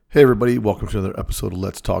Hey everybody, welcome to another episode of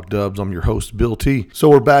Let's Talk Dubs. I'm your host, Bill T. So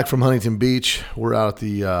we're back from Huntington Beach. We're out at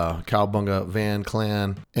the Cowabunga Van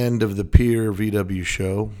Clan End of the Pier VW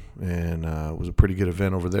show, and it was a pretty good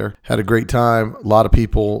event over there. Had a great time. A lot of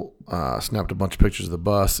people snapped a bunch of pictures of the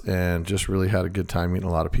bus and just really had a good time meeting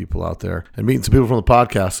a lot of people out there and meeting some people from the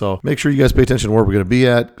podcast. So make sure you guys pay attention to where we're going to be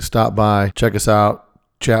at. Stop by, check us out.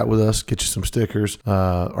 Chat with us, get you some stickers.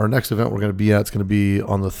 Our next event we're going to be at is going to be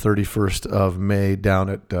on the 31st of May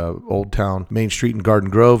down at Old Town Main Street in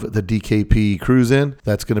Garden Grove at the DKP Cruise In.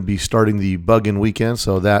 That's going to be starting the Bug-In weekend.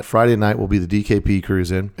 So that Friday night will be the DKP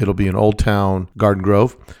Cruise In. It'll be in Old Town Garden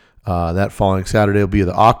Grove. That following Saturday will be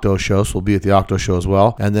the Octo show, so we'll be at the Octo show as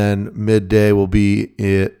well. And then midday will be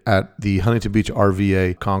at the Huntington Beach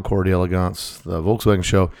RVA Concord Elegance, the Volkswagen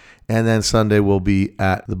show. And then Sunday we'll be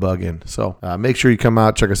at the Bug-In. So make sure you come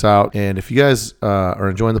out, check us out. And if you guys are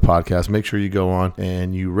enjoying the podcast, make sure you go on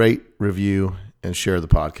and you rate, review, and share the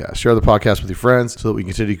podcast. Share the podcast with your friends so that we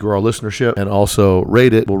can continue to grow our listenership, and also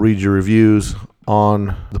rate it. We'll read your reviews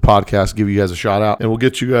on the podcast, give you guys a shout out, and we'll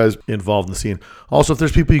get you guys involved in the scene. Also, if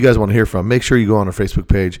there's people you guys want to hear from, make sure you go on our Facebook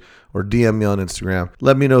page or DM me on Instagram.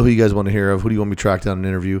 Let me know who you guys want to hear of. Who do you want me to track down and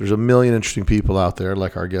interview? There's a million interesting people out there,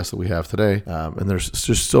 like our guest that we have today. And there's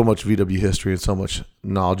just so much VW history and so much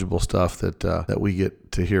knowledgeable stuff that we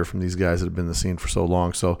get to hear from these guys that have been in the scene for so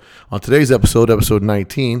long. So on today's episode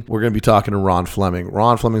 19, we're going to be talking to Ron Fleming.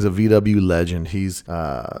 Ron Fleming's a VW legend. He's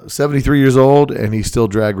 73 years old, and he's still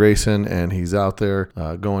drag racing, and he's out there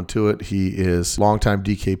going to it. He is a longtime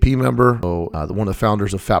DKP member, so one of the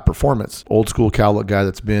founders of Fat Performance, old school cowlick guy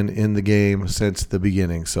that's been in the game since the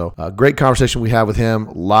beginning. So great conversation we have with him.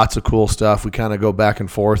 Lots of cool stuff. We kind of go back and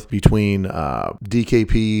forth between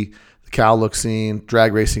DKP, the cowlick scene,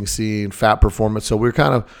 drag racing scene, Fat Performance. So we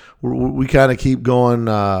kind of keep going,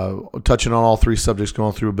 touching on all three subjects,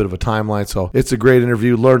 going through a bit of a timeline. So it's a great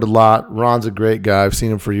interview. Learned a lot. Ron's a great guy. I've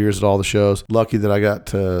seen him for years at all the shows. Lucky that I got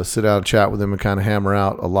to sit down and chat with him and kind of hammer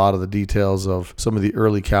out a lot of the details of some of the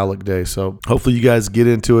early cowlick days. So hopefully you guys get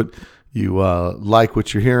into it. You like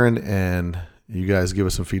what you're hearing, and you guys give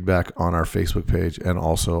us some feedback on our Facebook page and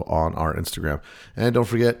also on our Instagram. And don't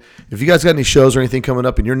forget, if you guys got any shows or anything coming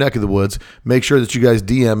up in your neck of the woods, make sure that you guys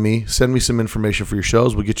DM me, send me some information for your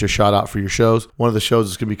shows. We'll get you a shout out for your shows. One of the shows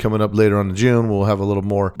is going to be coming up later on in June. We'll have a little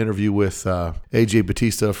more interview with AJ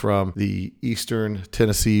Batista from the Eastern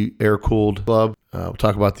Tennessee Air Cooled Club. We'll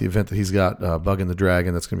talk about the event that he's got, Bugging the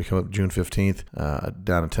Dragon, that's going to be coming up June 15th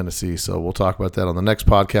down in Tennessee. So we'll talk about that on the next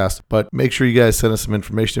podcast. But make sure you guys send us some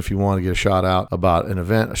information if you want to get a shout out about an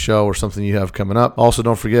event, a show, or something you have coming up. Also,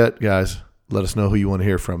 don't forget, guys, let us know who you want to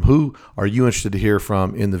hear from. Who are you interested to hear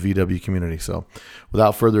from in the VW community? So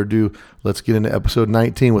without further ado, let's get into episode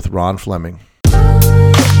 19 with Ron Fleming. A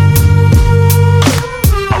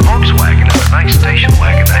Volkswagen is a nice station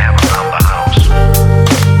wagon to have around the house.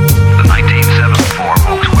 The 1974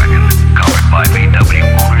 Volkswagen, covered by VW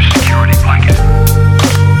Motors security blanket.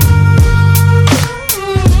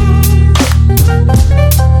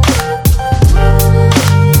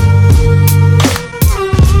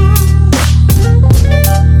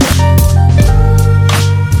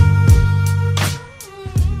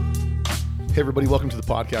 Hey everybody, welcome to the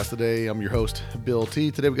podcast today. I'm your host, Bill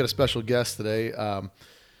T. Today we got a special guest today.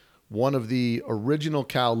 One of the original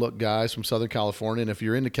cowlick guys from Southern California. And if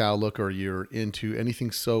you're into cowlick or you're into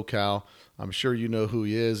anything SoCal, I'm sure you know who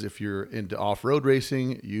he is. If you're into off-road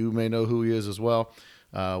racing, you may know who he is as well.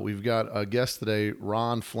 We've got a guest today,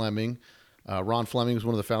 Ron Fleming. Ron Fleming is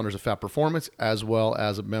one of the founders of Fat Performance, as well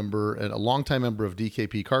as a longtime member of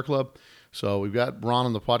DKP Car Club. So we've got Ron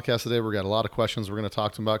on the podcast today. We've got a lot of questions we're going to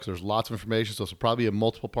talk to him about because there's lots of information. So it's probably a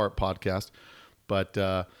multiple-part podcast. But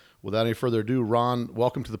without any further ado, Ron,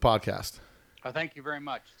 welcome to the podcast. Thank you very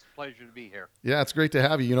much. It's a pleasure to be here. Yeah, it's great to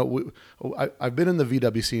have you. You know, I've been in the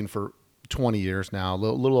VW scene for 20 years now, a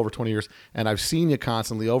little over 20 years, and I've seen you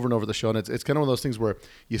constantly over and over the show. And it's kind of one of those things where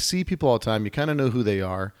you see people all the time, you kind of know who they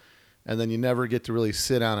are, and then you never get to really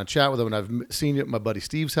sit down and chat with them. And I've seen you at my buddy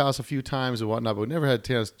Steve's house a few times and whatnot, but we never had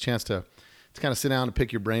a chance to kind of sit down and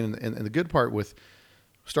pick your brain. And the good part with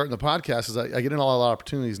starting the podcast is I get in a lot of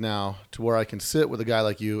opportunities now to where I can sit with a guy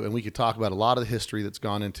like you and we could talk about a lot of the history that's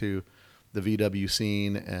gone into the VW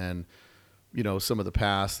scene and, you know, some of the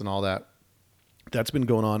past and all that that's been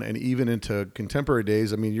going on, and even into contemporary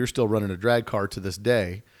days. I mean, you're still running a drag car to this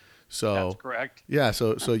day. So that's correct. Yeah.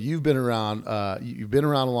 So you've been around. You've been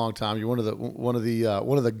around a long time. You're one of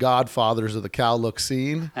the godfathers of the cowlick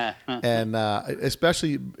scene, and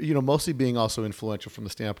especially mostly being also influential from the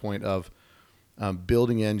standpoint of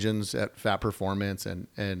building engines at Fat Performance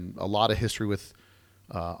and a lot of history with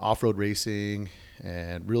off-road racing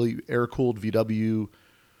and really air-cooled VW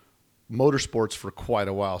motorsports for quite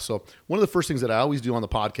a while. So one of the first things that I always do on the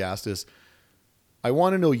podcast is I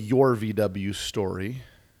want to know your VW story.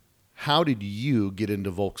 How did you get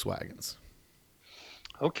into Volkswagens?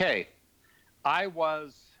 Okay. I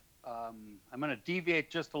was, I'm going to deviate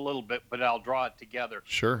just a little bit, but I'll draw it together.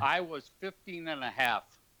 Sure. I was 15 and a half,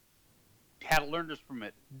 had a learner's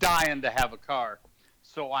permit, dying to have a car.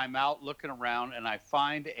 So I'm out looking around and I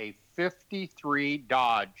find a 53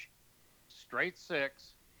 Dodge, straight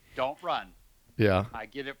six, don't run. Yeah. I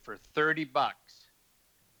get it for $30.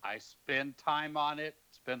 I spend time on it,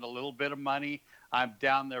 spend a little bit of money. I'm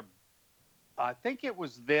down there. I think it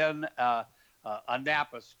was then a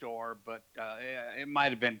Napa store, but it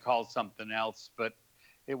might have been called something else. But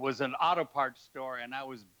it was an auto parts store, and I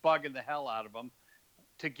was bugging the hell out of them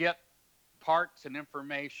to get parts and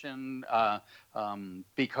information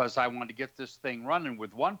because I wanted to get this thing running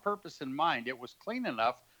with one purpose in mind. It was clean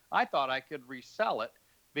enough. I thought I could resell it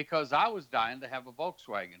because I was dying to have a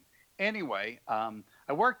Volkswagen. Anyway,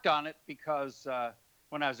 I worked on it because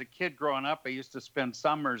when I was a kid growing up, I used to spend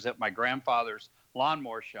summers at my grandfather's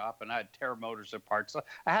lawnmower shop, and I'd tear motors apart. So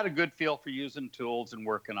I had a good feel for using tools and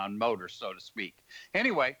working on motors, so to speak.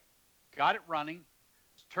 Anyway, got it running,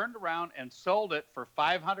 turned around and sold it for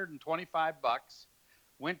 $525.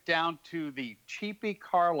 Went down to the cheapy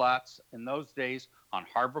car lots in those days on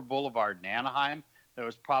Harbor Boulevard in Anaheim. There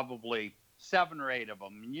was probably 7 or 8 of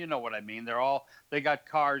them. You know what I mean? They got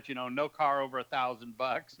cars, no car over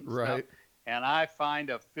 $1,000 Right. stuff. And I find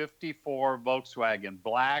a 54 Volkswagen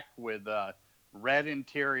black with a red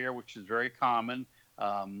interior, which is very common.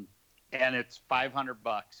 And it's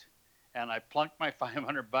 $500. And I plunked my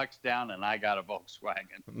 $500 down and I got a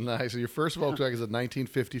Volkswagen. Nice. So your first Volkswagen is a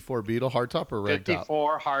 1954 Beetle, hardtop or ragtop?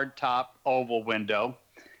 54 hardtop oval window.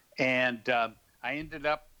 And I ended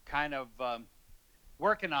up kind of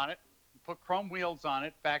working on it, put chrome wheels on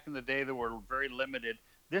it. Back in the day, they were very limited.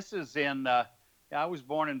 This is in, I was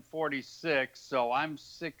born in 46, so I'm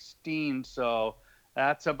 16, so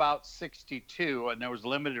that's about 62. And there was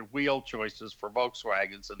limited wheel choices for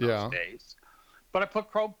Volkswagens in those days. But I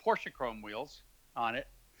put Porsche chrome wheels on it.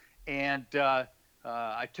 And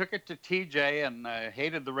I took it to TJ, and I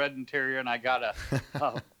hated the red interior, and I got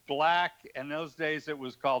a black, in those days it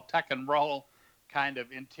was called tuck and roll kind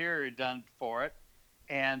of interior done for it.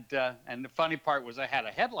 And the funny part was I had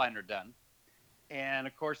a headliner done. And,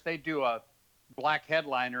 of course, they do a black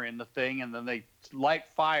headliner in the thing, and then they light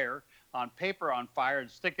paper on fire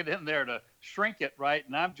and stick it in there to shrink it, right?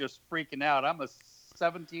 And I'm just freaking out. I'm a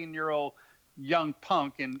 17-year-old young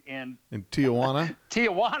punk in Tijuana?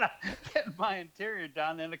 Tijuana getting my interior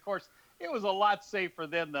done. And, of course, it was a lot safer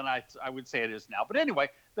then than I would say it is now. But anyway,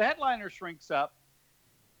 the headliner shrinks up.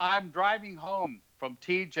 I'm driving home from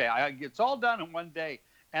TJ. It's all done in one day.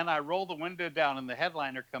 And I roll the window down, and the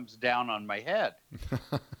headliner comes down on my head.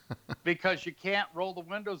 Because you can't roll the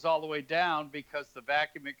windows all the way down because the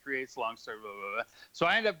vacuum it creates long story. Blah, blah, blah. So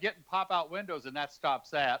I end up getting pop-out windows, and that stops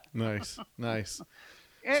that. Nice.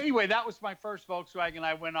 Anyway, that was my first Volkswagen.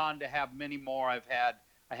 I went on to have many more. I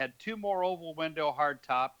had 2 more oval window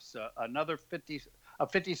hardtops, another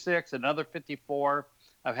 56, another 54.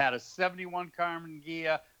 I've had a 71 Carmen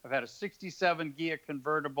Ghia. I've had a 67 Ghia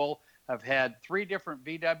convertible. I've had 3 different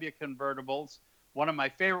VW convertibles. One of my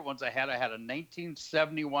favorite ones I had a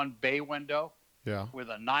 1971 bay window with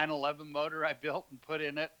a 911 motor I built and put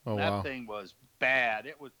in it. Oh, that thing was bad.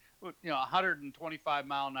 It was, 125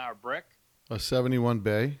 mile an hour brick. A 71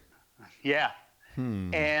 Bay? Yeah.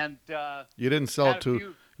 And you didn't sell that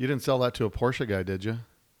to a Porsche guy, did you?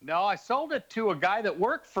 No, I sold it to a guy that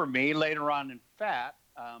worked for me later on in FAT.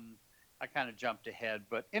 I kind of jumped ahead,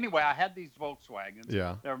 but anyway, I had these Volkswagens.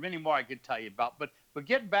 Yeah. There are many more I could tell you about, but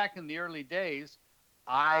getting back in the early days,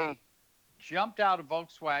 I jumped out of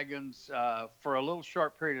Volkswagens for a little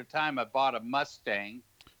short period of time. I bought a Mustang.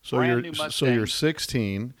 So you're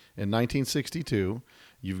 16 in 1962.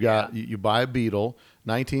 You've got you buy a Beetle.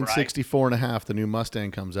 1964 and a half, the new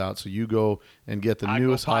Mustang comes out. So you go and get the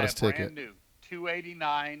newest, hottest ticket. Brand new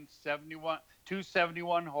 289, 71,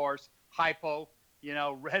 271 horse, hypo.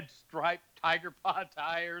 Red striped Tiger Paw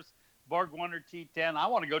tires, BorgWarner T10. I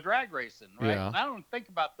want to go drag racing, right? Yeah. And I don't think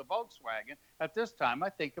about the Volkswagen at this time. I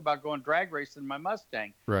think about going drag racing in my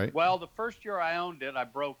Mustang. Right. Well, the first year I owned it, I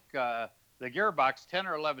broke the gearbox 10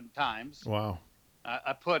 or 11 times. Wow.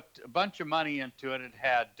 I put a bunch of money into it. It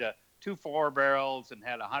had 2 4-barrels and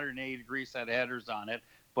had 180-degree set headers on it.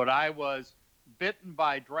 But I was bitten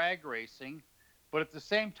by drag racing. But at the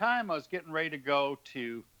same time, I was getting ready to go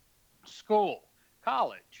to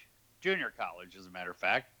college, junior college, as a matter of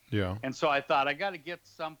fact. Yeah. And so I thought I got to get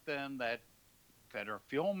something that better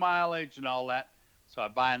fuel mileage and all that. So I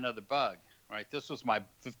buy another bug. Right. This was my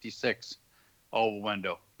 56 oval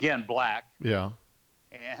window. Again, black. Yeah.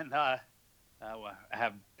 And I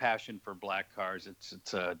have passion for black cars.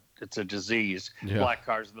 It's a disease. Yeah. Black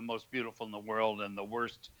cars are the most beautiful in the world and the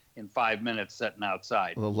worst in 5 minutes sitting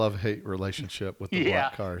outside. The love-hate relationship with the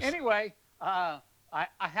black cars. Anyway, I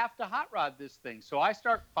have to hot rod this thing. So I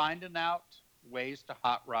start finding out ways to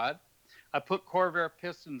hot rod. I put Corvair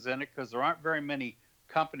pistons in it because there aren't very many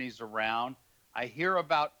companies around. I hear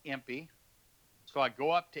about Impey. So I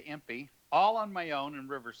go up to Impey, all on my own in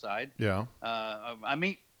Riverside. Yeah. I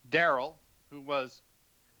meet Daryl, who was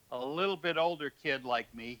a little bit older kid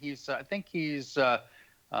like me. I think he's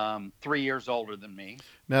 3 years older than me.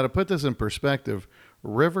 Now, to put this in perspective,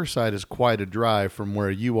 Riverside is quite a drive from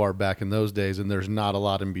where you are back in those days, and there's not a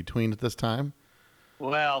lot in between at this time.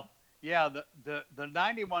 Well, yeah, the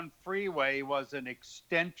 91 freeway was an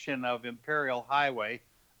extension of Imperial Highway,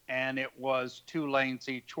 and it was 2 lanes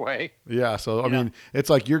each way. Yeah, so I mean, it's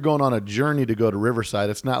like you're going on a journey to go to Riverside.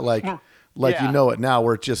 It's not like you know it now,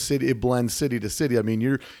 where it's just city. It blends city to city. I mean,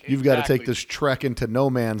 you've got to take this trek into no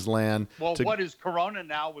man's land. Well, what is Corona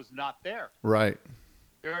now was not there. Right.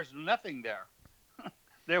 There's nothing there.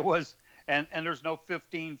 There was, and there's no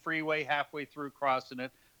 15 freeway halfway through crossing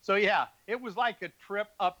it. So yeah, it was like a trip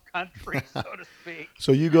up country, so to speak.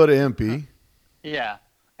 So you go to Impey. Yeah,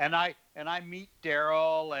 and I meet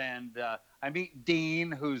Daryl, and I meet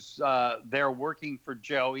Dean, who's there working for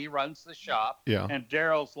Joe. He runs the shop. Yeah. And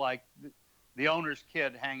Daryl's like the owner's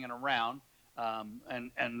kid hanging around,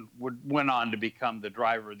 and went on to become the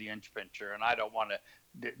driver of the inch pincher. And I don't want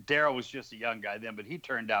to. Daryl was just a young guy then, but he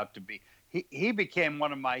turned out to be. He became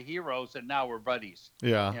one of my heroes, and now we're buddies.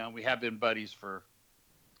 Yeah. You know, we have been buddies for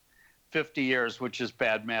 50 years, which is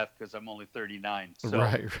bad math because I'm only 39. So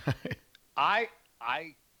right.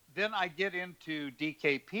 Then I get into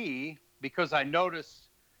DKP because I notice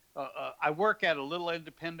I work at a little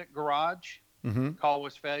independent garage called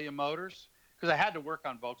Westphalia Motors because I had to work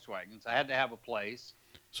on Volkswagens. I had to have a place.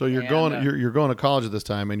 So you're going to college at this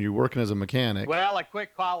time, and you're working as a mechanic. Well, I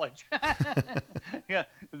quit college. Yeah,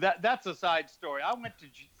 that's a side story. I went to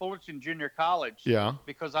Fullerton Junior College. Yeah.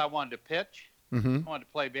 Because I wanted to pitch. Mm-hmm. I wanted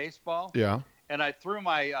to play baseball. Yeah. And I threw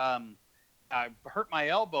I hurt my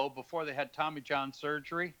elbow before they had Tommy John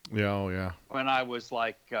surgery. Yeah. Oh, yeah. When I was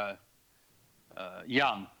like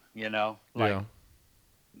young, like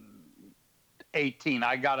 18.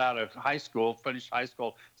 I got out of high school, finished high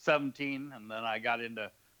school 17, and then I got into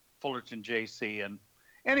Fullerton JC. And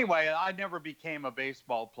anyway, I never became a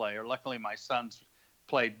baseball player. Luckily, my sons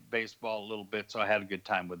played baseball a little bit, so I had a good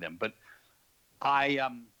time with them. But I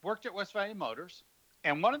worked at Westphalia Motors,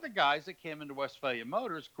 and one of the guys that came into Westphalia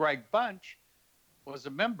Motors, Greg Bunch, was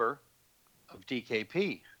a member of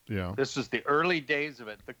DKP. Yeah. This is the early days of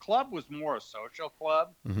it. The club was more a social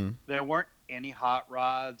club. Mm-hmm. There weren't any hot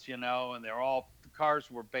rods, and the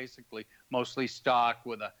cars were basically mostly stock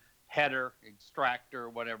with a header, extractor,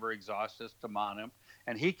 whatever exhaust system on them.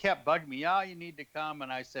 And he kept bugging me, you need to come.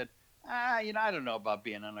 And I said, I don't know about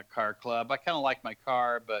being in a car club. I kind of like my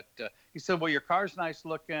car, but he said, well, your car's nice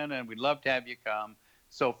looking, and we'd love to have you come.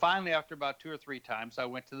 So finally, after about 2 or 3 times, I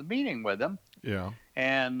went to the meeting with him. Yeah.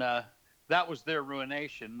 And that was their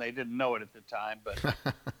ruination. They didn't know it at the time,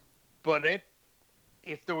 but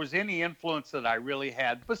if there was any influence that I really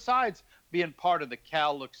had, besides being part of the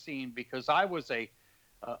Cal Look scene, because I was a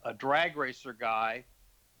drag racer guy,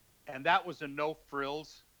 and that was a no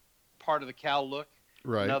frills part of the Cal Look.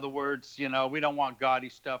 Right. In other words, we don't want gaudy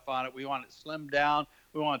stuff on it. We want it slimmed down.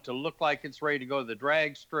 We want it to look like it's ready to go to the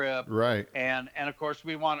drag strip. Right. And of course,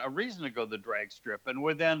 we want a reason to go to the drag strip. And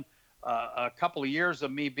within a couple of years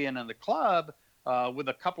of me being in the club, with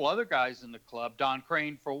a couple other guys in the club, Don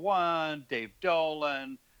Crane for one, Dave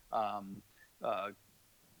Dolan,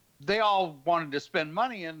 they all wanted to spend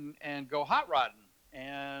money and go hot rodding.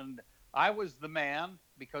 And I was the man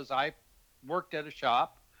because I worked at a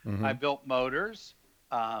shop. Mm-hmm. I built motors.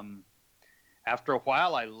 After a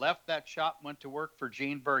while, I left that shop, went to work for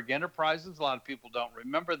Gene Berg Enterprises. A lot of people don't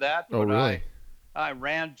remember that. Oh, really? I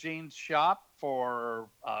ran Gene's shop for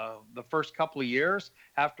the first couple of years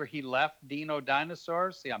after he left Dino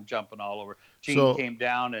Dinosaurs. See, I'm jumping all over. Gene came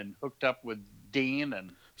down and hooked up with Dean,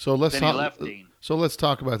 and he left Dean. So let's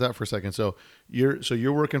talk about that for a second. So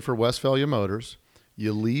you're working for Westphalia Motors.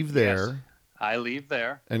 You leave there. Yes, I leave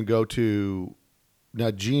there and go to. Now,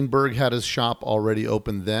 Gene Berg had his shop already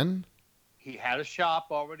open then? He had a shop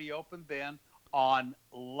already open then on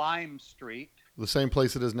Lime Street. The same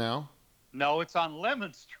place it is now? No, it's on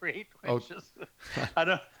Lemon Street, which is,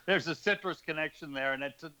 there's a citrus connection there, and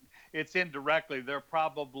it's indirectly. They're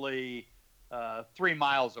probably 3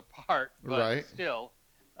 miles apart, but Right. still,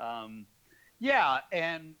 yeah.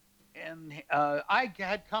 And I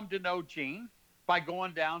had come to know Gene by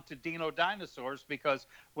going down to Dino Dinosaurs, because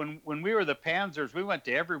when we were the Panzers, we went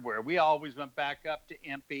to everywhere. We always went back up to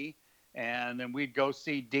Impey, and then we'd go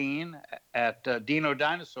see Dean at Dino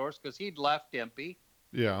Dinosaurs because he'd left Impey,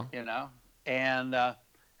 Yeah. you know. And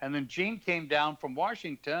then Gene came down from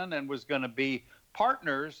Washington and was going to be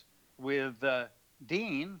partners with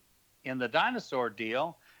Dean in the dinosaur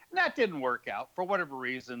deal. And that didn't work out for whatever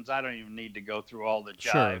reasons. I don't even need to go through all the jive.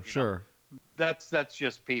 Sure. you know. Sure. That's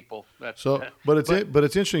just people. That's So, but it's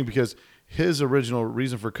interesting because his original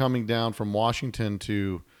reason for coming down from Washington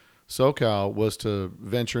to SoCal was to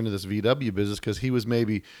venture into this VW business, because he was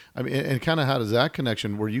maybe, I mean, and kind of how does that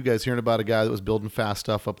connection? Were you guys hearing about a guy that was building fast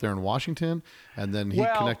stuff up there in Washington, and then he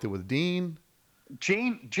connected with Dean?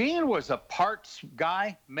 Gene was a parts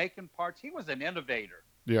guy making parts. He was an innovator.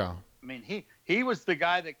 Yeah. I mean, he was the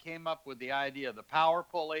guy that came up with the idea of the power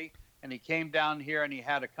pulley, and he came down here and he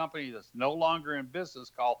had a company that's no longer in business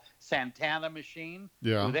called Santana Machine.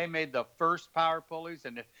 Yeah. They made the first power pulleys,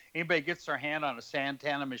 and if anybody gets their hand on a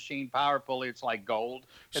Santana Machine power pulley, it's like gold.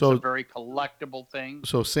 It's a very collectible thing.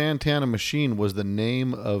 So Santana Machine was the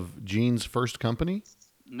name of Gene's first company?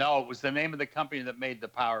 No, it was the name of the company that made the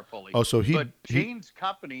power pulley. Oh, so But Gene's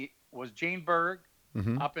company was Gene Berg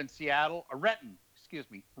up in Seattle,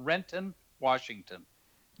 Renton, Washington.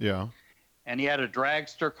 Yeah. And he had a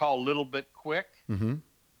dragster called Little Bit Quick. Mm-hmm.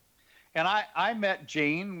 And I met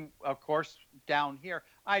Gene, of course, down here.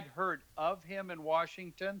 I'd heard of him in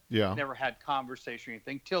Washington. Yeah. Never had conversation or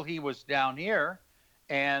anything till he was down here.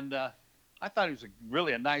 And I thought he was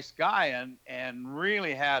really a nice guy, and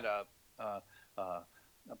really had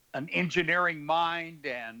an engineering mind,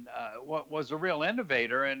 and was a real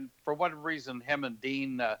innovator. And for whatever reason, him and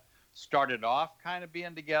Dean started off kind of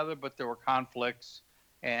being together, but there were conflicts.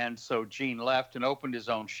 And so Gene left and opened his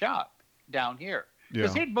own shop down here,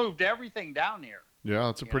 because he'd moved everything down here. Yeah,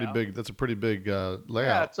 that's a pretty big. That's a pretty big layout.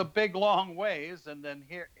 Yeah, it's a big long ways, and then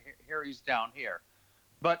here he's down here.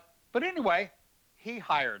 But anyway, he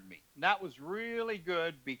hired me. And that was really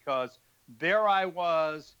good, because there I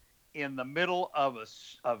was in the middle of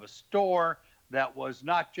a store that was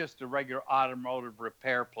not just a regular automotive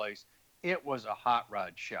repair place. It was a hot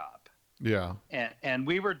rod shop. Yeah. And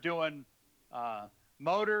we were doing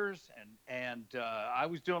motors, and I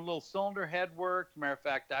was doing a little cylinder head work. Matter of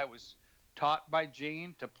fact, I was taught by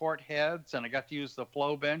Gene to port heads, and I got to use the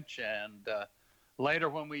flow bench. And later,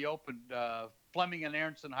 when we opened Fleming and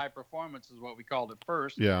Aronson High Performance, is what we called it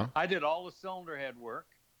first. Yeah. I did all the cylinder head work,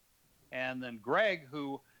 and then Greg,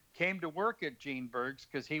 who came to work at Gene Berg's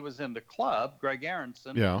because he was in the club, Greg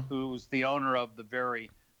Aronson, who's the owner of the very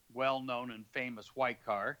well-known and famous white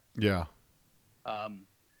car. Yeah.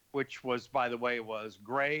 Which was, by the way, was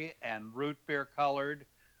gray and root beer colored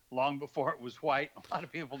long before it was white. A lot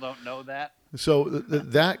of people don't know that. So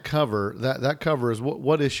that cover, that cover is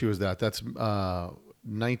what issue is that? That's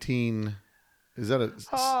 19. Is that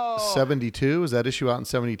a 72? Is that issue out in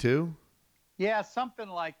 72? Yeah, something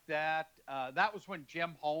like that. That was when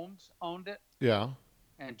Jim Holmes owned it. Yeah.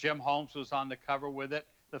 And Jim Holmes was on the cover with it.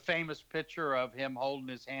 The famous picture of him holding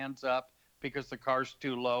his hands up because the car's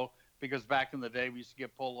too low. Because back in the day, we used to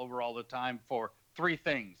get pulled over all the time for 3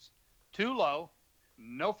 things: too low,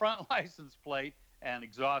 no front license plate, and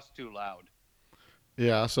exhaust too loud.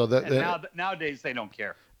 Yeah, so nowadays they don't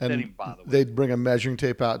care. And they don't even bother with it. They'd bring a measuring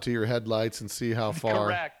tape out to your headlights and see how far.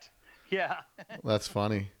 Correct. Yeah. That's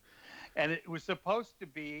funny. And it was supposed to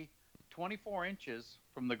be 24 inches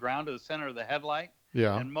from the ground to the center of the headlight.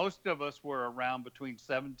 Yeah. And most of us were around between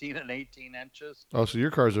 17 and 18 inches. Oh, so your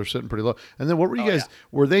cars are sitting pretty low. And then what were you guys,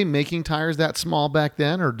 were they making tires that small back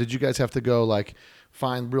then? Or did you guys have to go like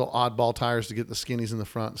find real oddball tires to get the skinnies in the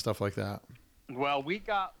front and stuff like that? Well, we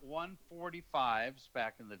got 145s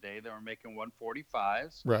back in the day. They were making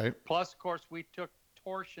 145s. Right. Plus, of course, we took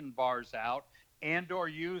torsion bars out and or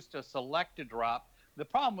used a selected drop. The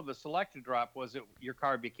problem with the selected drop was your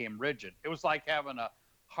car became rigid. It was like having a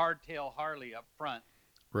hardtail Harley up front.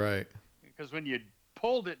 Right. Because when you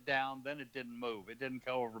pulled it down, then it didn't move. It didn't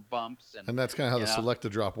go over bumps. And that's kind of how the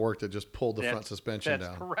selected drop worked. It just pulled the front suspension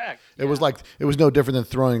down. That's correct. It was like, it was no different than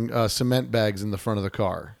throwing cement bags in the front of the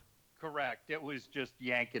car. Correct. It was just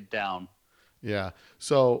yank it down. Yeah.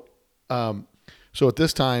 So, so at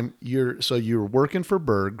this time you're working for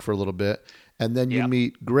Berg for a little bit, and then you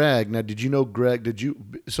meet Greg. Now, did you know Greg?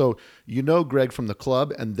 So you know Greg from the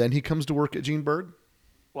club, and then he comes to work at Gene Berg?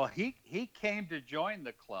 Well, he came to join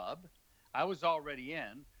the club. I was already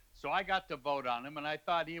in, so I got to vote on him, and I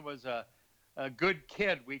thought he was a a good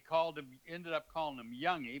kid. We ended up calling him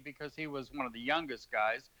Youngie because he was one of the youngest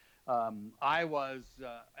guys. I am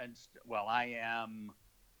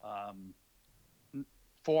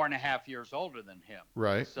 4.5 years older than him.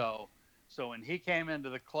 Right. So when he came into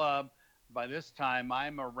the club, by this time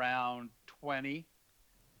I'm around 20,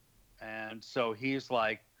 and so he's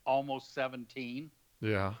like almost 17.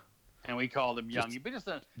 Yeah. And we called him Youngie, but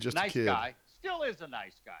just nice a kid. guy. Still is a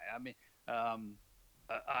nice guy. I mean,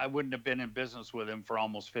 I wouldn't have been in business with him for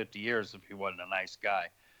almost 50 years if he wasn't a nice guy.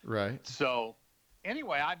 Right. So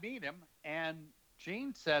anyway, I meet him, and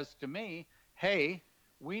Gene says to me, "Hey,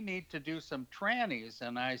 we need to do some trannies."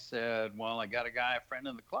 And I said, "Well, I got a friend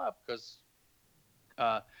in the club, because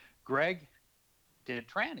Greg did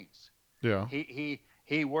trannies. Yeah.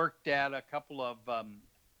 He worked at a couple of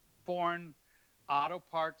foreign auto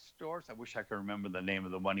parts stores. I wish I could remember the name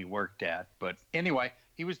of the one he worked at, but anyway,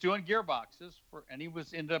 he was doing gearboxes and he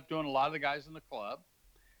ended up doing a lot of the guys in the club.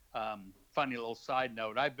 Funny little side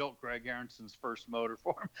note: I built Greg Aronson's first motor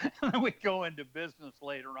for him, and then we go into business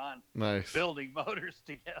later on, Nice. building motors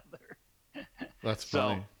together. That's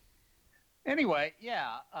funny. Anyway,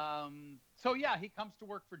 yeah. He comes to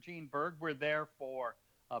work for Gene Berg. We're there for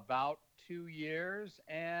about 2 years,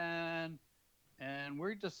 and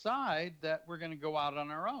we decide that we're going to go out on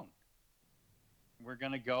our own. We're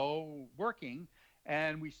going to go working,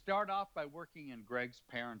 and we start off by working in Greg's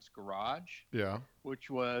parents' garage. Yeah. Which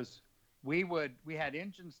was, we had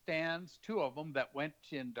engine stands, 2 of them, that went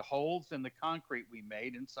into holes in the concrete we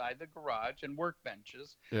made inside the garage, and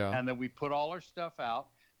workbenches. Yeah. And then we put all our stuff out.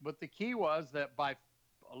 But the key was that by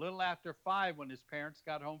a little after 5, when his parents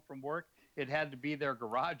got home from work, it had to be their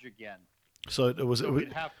garage again. So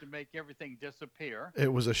we'd have to make everything disappear.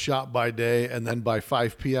 It was a shop by day, and then by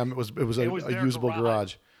 5 p.m. it was a usable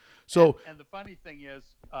garage. So and the funny thing is,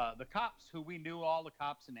 the cops, who we knew, all the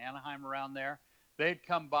cops in Anaheim around there, they'd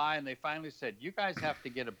come by and they finally said, "You guys have to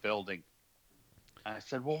get a building." I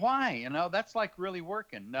said, "Well, why? That's like really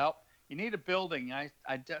working." "No, you need a building."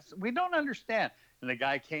 We don't understand. And the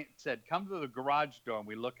guy said, "Come to the garage door." And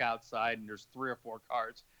we look outside, and there's 3 or 4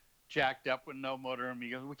 cars jacked up with no motor. And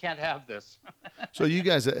he goes, "We can't have this." So you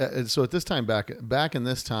guys, so at this time, back in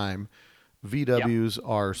this time, VWs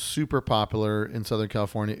are super popular in Southern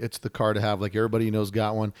California. It's the car to have. Like, everybody you know's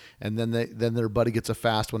got one, and then their buddy gets a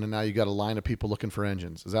fast one, and now you got a line of people looking for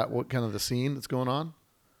engines. Is that what kind of the scene that's going on?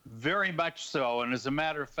 Very much so. And as a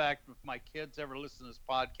matter of fact, if my kids ever listen to this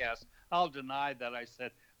podcast, I'll deny that I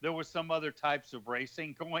said there was some other types of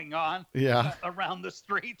racing going on around the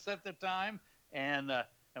streets at the time. And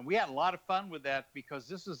we had a lot of fun with that, because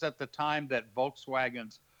this is at the time that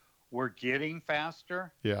Volkswagens were getting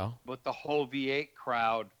faster. Yeah. But the whole V8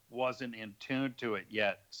 crowd wasn't in tune to it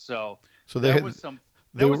yet. So there was some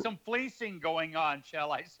fleecing going on,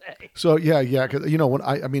 shall I say. So yeah, because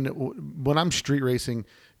when I'm street racing,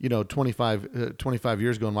 25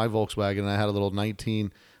 years ago in my Volkswagen, and I had a little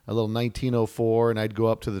 1904, and I'd go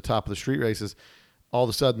up to the top of the street races. All of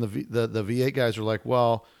a sudden, the V8 guys are like,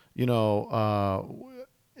 well,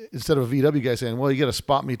 instead of a VW guy saying, "Well, you got to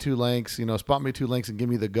spot me 2 lengths, and give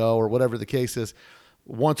me the go," or whatever the case is.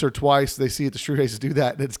 Once or twice they see at the street races do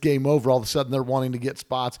that, and it's game over. All of a sudden they're wanting to get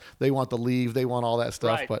spots. They want the leave. They want all that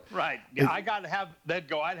stuff. Right. Yeah, I got to have that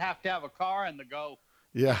go. I'd have to have a car and the go.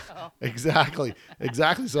 Yeah, exactly.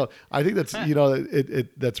 So I think that's,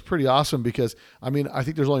 that's pretty awesome, because I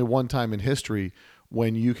think there's only one time in history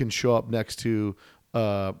when you can show up next to,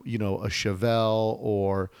 a Chevelle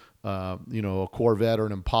or, a Corvette or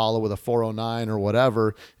an Impala with a 409 or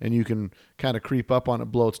whatever, and you can kind of creep up on it,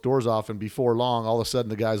 blow its doors off, and before long, all of a sudden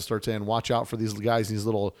the guys start saying, "Watch out for these guys in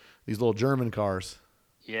these little German cars."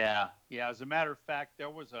 Yeah. As a matter of fact, there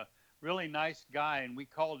was a really nice guy, and we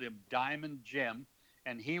called him Diamond Jim,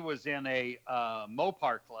 and he was in a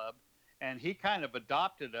Mopar club, and he kind of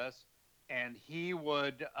adopted us, and he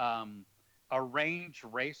would arrange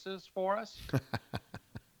races for us,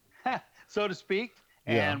 so to speak.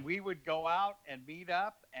 And we would go out and meet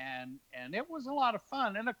up, and it was a lot of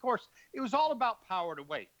fun. And, of course, it was all about power to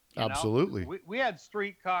weight. Absolutely. We had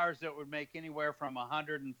street cars that would make anywhere from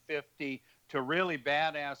 150 to really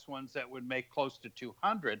badass ones that would make close to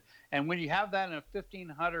 200. And when you have that in a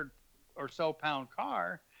 1,500 or so pound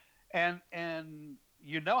car, and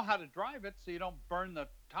you know how to drive it, so you don't burn the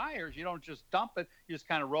tires, you don't just dump it, you just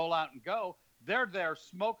kind of roll out and go. They're there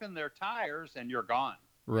smoking their tires, and you're gone.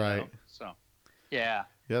 Right. So... Yeah.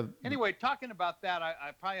 Anyway, talking about that,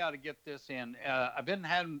 I probably ought to get this in. I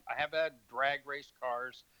have had drag race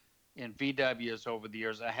cars in VWs over the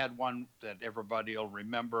years. I had one that everybody will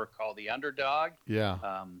remember called the Underdog. Yeah.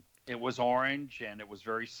 It was orange, and it was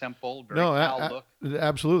very simple, very No, cow look.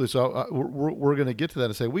 absolutely. So we're going to get to that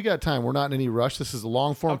and say we got time. We're not in any rush. This is a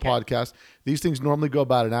long form Okay. podcast. These things normally go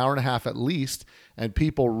about an hour and a half at least, and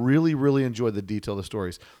people really, really enjoy the detail of the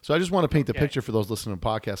stories. So I just want to paint the picture for those listening to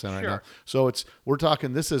podcasts right now. Sure. So we're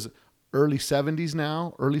talking. This is early 70s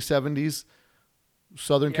now, early 70s,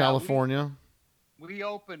 Southern Yeah, California. We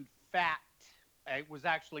opened Fat. It was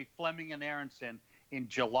actually Fleming and Aronson in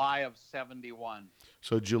July of 71.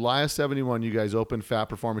 So July of 71, you guys open Fat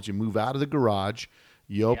Performance. You move out of the garage.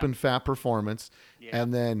 You open Fat Performance. Yeah.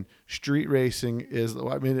 And then street racing is,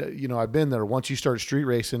 I mean, you know, I've been there. Once you start street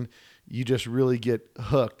racing, you just really get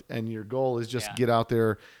hooked. And your goal is just get out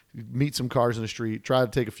there, meet some cars in the street, try to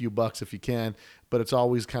take a few bucks if you can. But it's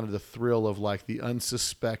always kind of the thrill of like the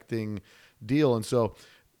unsuspecting deal. And so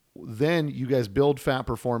then you guys build Fat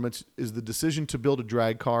Performance. Is the decision to build a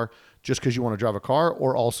drag car just because you want to drive a car,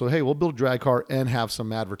 or also, hey, we'll build a drag car and have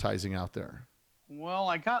some advertising out there? Well,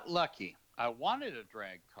 I got lucky. I wanted a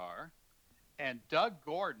drag car, and Doug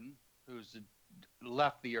Gordon, who's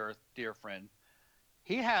left the earth, dear friend,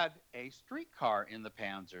 he had a street car in the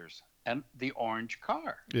Panzers, and the orange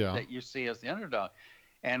car that you see as the underdog.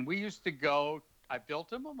 And we used to go, I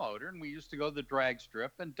built him a motor, and we used to go to the drag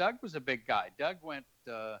strip, and Doug was a big guy. Doug went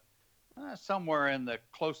somewhere in the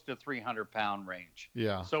close to 300-pound range.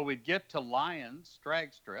 Yeah. So we'd get to Lyons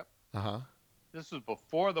drag strip. Uh-huh. This was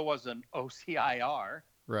before there was an OCIR.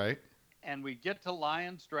 Right. And we'd get to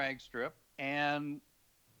Lyons drag strip, and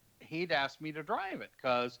he'd ask me to drive it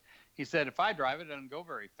because he said if I drive it, it doesn't go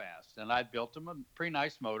very fast. And I built him a pretty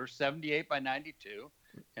nice motor, 78 by 92, you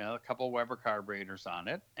know, a couple of Weber carburetors on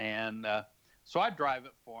it. And so I'd drive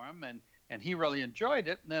it for him, and he really enjoyed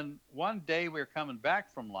it. And then one day we were coming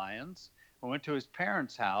back from Lyons. We went to his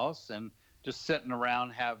parents' house and just sitting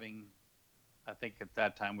around having, I think at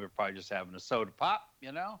that time we were probably just having a soda pop,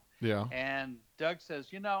 you know? Yeah. And Doug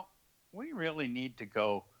says, you know, we really need to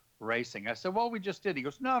go racing. I said, well, we just did. He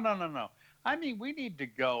goes, no. I mean, we need to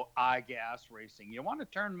go iGas racing. You want to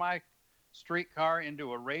turn my street car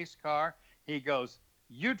into a race car? He goes,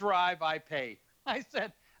 you drive, I pay. I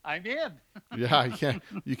said, I'm in. Yeah,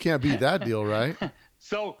 you can't beat that deal, right?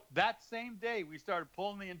 So that same day, we started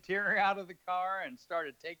pulling the interior out of the car and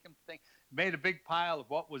started taking things, made a big pile of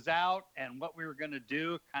what was out and what we were going to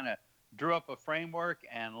do, kind of drew up a framework,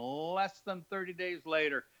 and less than 30 days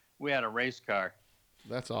later, we had a race car.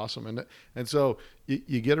 That's awesome. And so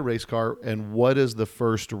you get a race car, and what is the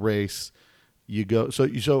first race you go? So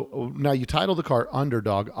now you title the car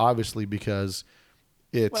Underdog, obviously, because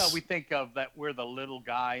it's... Well, we think of that we're the little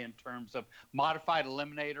guy in terms of modified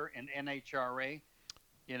eliminator and NHRA,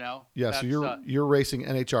 you know? Yeah, so you're racing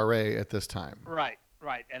NHRA at this time. Right.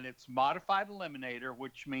 And it's modified eliminator,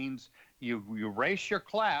 which means you race your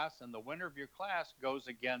class, and the winner of your class goes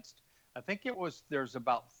against, I think there's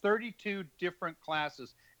about 32 different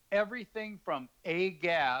classes, everything from A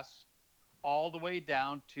gas all the way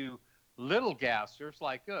down to little gassers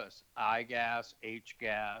like us, I gas, H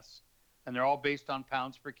gas, and they're all based on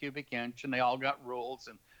pounds per cubic inch, and they all got rules,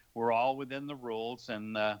 and we're all within the rules.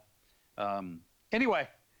 And anyway,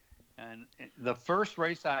 and the first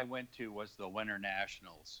race I went to was the Winter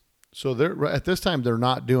Nationals. So they're at this time they're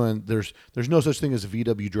not doing. There's no such thing as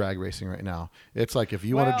VW drag racing right now. It's like if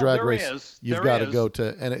you want to drag race, you've got to go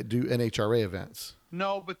to and do NHRA events.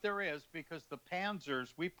 No, but there is, because the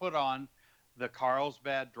Panzers, we put on the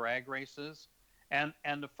Carlsbad drag races, and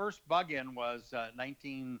the first bug-in was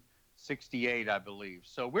 1968, I believe.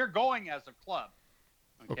 So we're going as a club.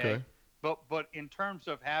 Okay. But in terms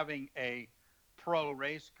of having a pro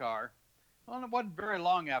race car, well, it wasn't very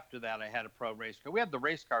long after that I had a pro race car. We had the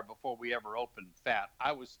race car before we ever opened Fat.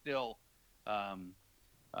 I was still,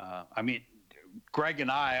 Greg and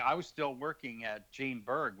I was still working at Gene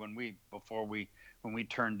Berg when we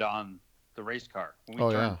turned on the race car. When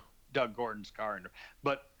we turned Doug Gordon's car into.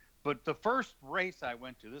 But the first race I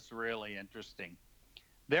went to, this is really interesting.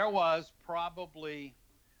 There was probably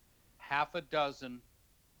half a dozen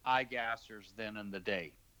iGassers then in the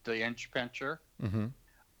day. The Inch Pincher,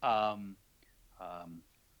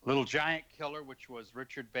 Little Giant Killer, which was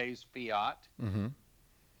Richard Bay's Fiat,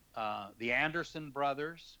 the Anderson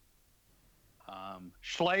brothers.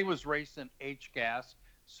 Schley was racing H-Gas,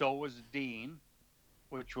 so was Dean,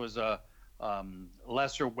 which was a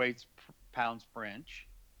lesser weights pounds per inch.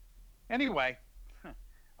 Anyway,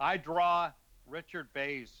 I draw Richard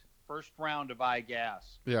Bay's first round of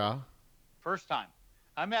iGas. Yeah. First time.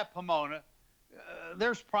 I'm at Pomona.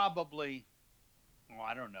 There's probably,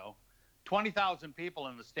 I don't know, 20,000 people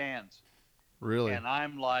in the stands. Really? And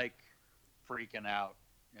I'm like freaking out,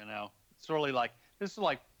 you know. It's really like, this is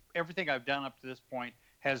like everything I've done up to this point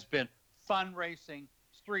has been fun racing,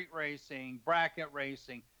 street racing, bracket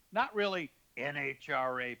racing, not really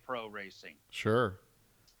NHRA pro racing. Sure.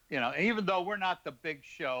 Even though we're not the big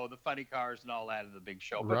show, the funny cars and all that are the big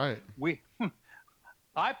show. But Right.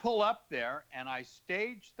 I pull up there and I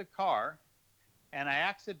stage the car and I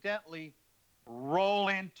accidentally roll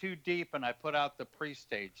in too deep and I put out the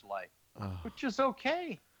pre-stage light, which is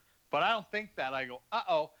okay. But I don't think that. I go,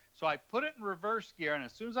 uh-oh. So I put it in reverse gear, and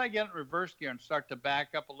as soon as I get in reverse gear and start to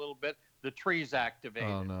back up a little bit, the tree's activated.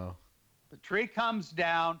 Oh, no. The tree comes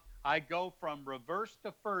down. I go from reverse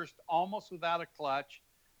to first almost without a clutch,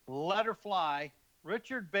 let her fly.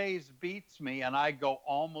 Richard Bays beats me, and I go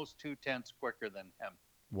almost 2/10 quicker than him.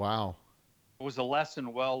 Wow. It was a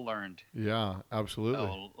lesson well learned. Yeah,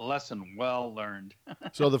 absolutely. A lesson well learned.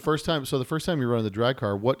 So the first time you're running the drag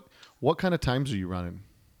car, what kind of times are you running?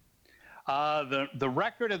 The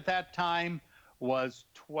record at that time was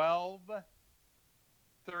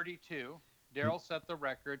 12:32. Daryl set the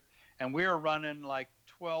record, and we were running like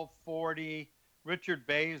 12:40. Richard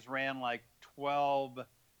Bays ran like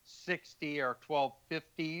 12:60 or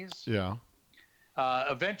 12:50s. Yeah.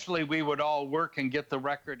 Eventually, we would all work and get the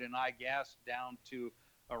record in iGas down to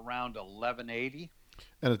around 11:80.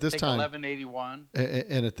 And at this time, 11:81.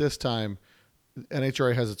 And at this time,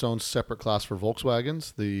 NHRA has its own separate class for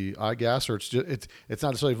Volkswagens, the iGas, or it's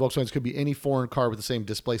not necessarily Volkswagens. It could be any foreign car with the same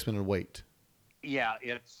displacement and weight. Yeah,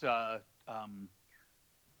 it's let's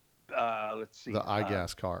see. The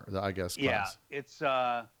iGas car, the iGas class. Yeah, it's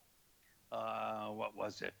what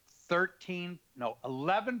was it?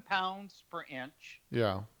 11 pounds per inch.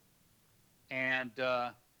 Yeah. And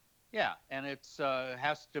and it's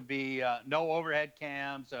has to be no overhead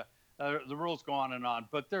cams. The rules go on and on,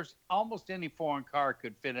 but there's almost any foreign car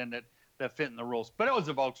could fit in it that fit in the rules. But it was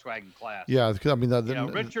a Volkswagen class. Yeah, I mean,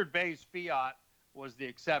 Richard Bay's Fiat was the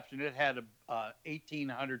exception. It had a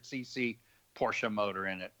 1800 cc Porsche motor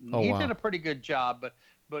in it. He did a pretty good job,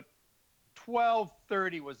 but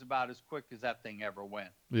 12:30 was about as quick as that thing ever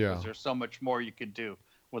went. Yeah, because there's so much more you could do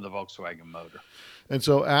with a Volkswagen motor. And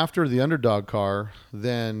so after the underdog car,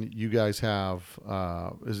 then you guys have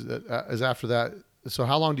is after that. So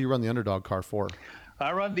how long do you run the underdog car for?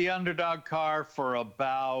 I run the underdog car for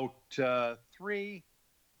about 3,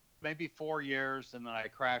 maybe 4 years, and then I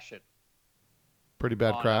crash it. Pretty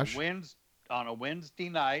bad crash. On a Wednesday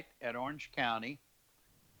night at Orange County.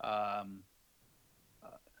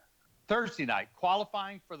 Thursday night,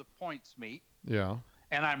 qualifying for the points meet. Yeah.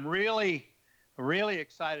 And I'm really, really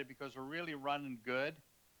excited because we're really running good.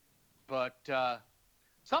 But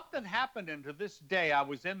something happened, and to this day, I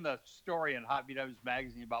was in the story in Hot VWs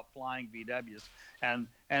magazine about flying VWs, and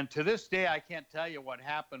to this day, I can't tell you what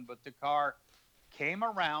happened, but the car came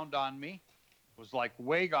around on me, was like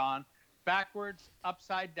way gone, backwards,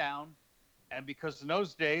 upside down, and because in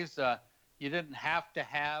those days, you didn't have to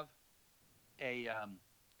have a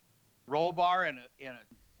roll bar and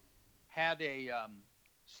had a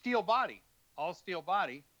steel body, all steel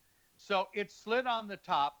body. So it slid on the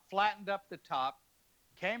top, flattened up the top,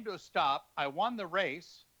 came to a stop. I won the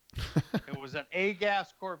race. It was an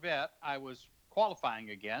A-gas Corvette I was qualifying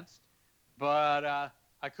against, but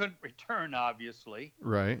I couldn't return, obviously.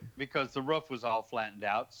 Right. Because the roof was all flattened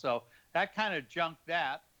out. So that kind of junked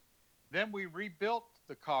that. Then we rebuilt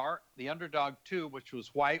the car, the Underdog 2, which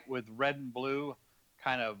was white with red and blue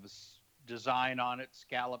kind of design on it,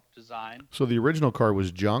 scalloped design. So the original car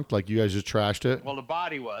was junked, like you guys just trashed it? Well, the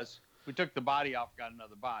body was. We took the body off, got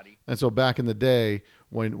another body. And so back in the day,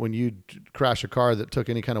 when you crash a car that took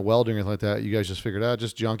any kind of welding or anything like that, you guys just figured out,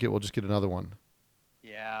 just junk it, we'll just get another one.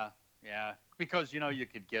 Yeah. Because, you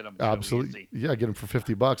could get them. Absolutely. Easy. Yeah, get them for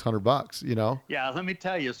 $50, $100, Yeah, let me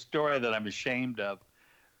tell you a story that I'm ashamed of.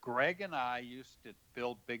 Greg and I used to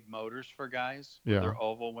build big motors for guys with their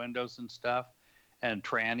oval windows and stuff, and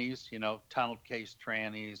trannies, tunnel case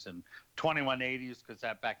trannies and 2180s, because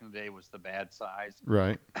that back in the day was the bad size.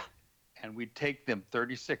 Right. And we'd take them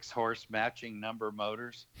 36 horse matching number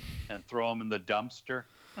motors and throw them in the dumpster.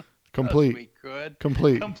 Complete. We could.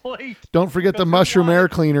 Complete. Complete. Don't forget the mushroom air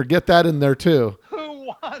cleaner. Get that in there too.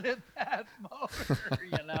 Who wanted that motor,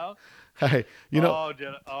 Hey,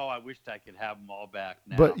 I wished I could have them all back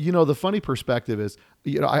now. But the funny perspective is,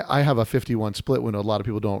 I have a 51 split window. A lot of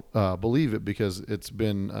people don't believe it because it's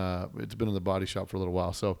been in the body shop for a little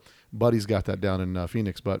while. So Buddy's got that down in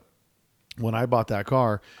Phoenix. But when I bought that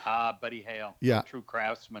car, Buddy Hale, true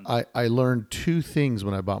craftsman. I learned two things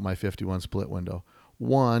when I bought my 51 split window.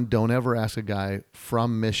 One, don't ever ask a guy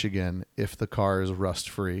from Michigan if the car is rust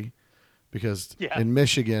free. Because in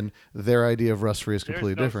Michigan, their idea of rust-free is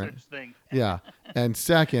completely different. Such thing. Yeah. And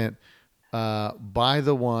second, buy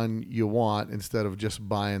the one you want instead of just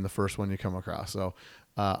buying the first one you come across. So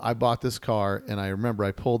I bought this car, and I remember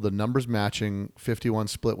I pulled the numbers matching 51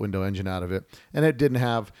 split window engine out of it, and it didn't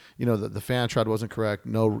have, the fan shroud wasn't correct,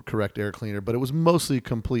 no correct air cleaner, but it was mostly a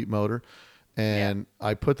complete motor. And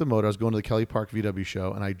I put the motor, I was going to the Kelly Park VW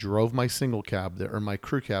show, and I drove my single cab there, or my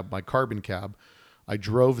crew cab, my carbon cab. I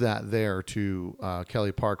drove that there to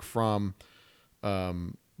Kelly Park from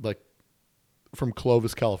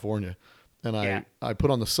Clovis, California. And I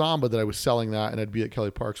put on the Samba that I was selling that, and I'd be at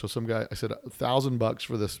Kelly Park. So some guy, I said $1,000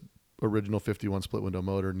 for this original 51 split window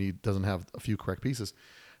motor, doesn't have a few correct pieces.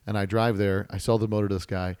 And I drive there, I sell the motor to this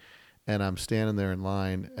guy, and I'm standing there in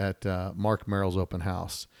line at Mark Merrill's open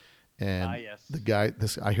house. And the guy,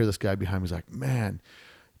 I hear this guy behind me. He's like, man,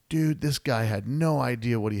 dude, this guy had no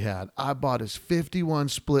idea what he had. I bought his 51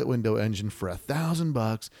 split window engine for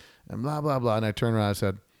 $1,000 and blah, blah, blah. And I turned around and I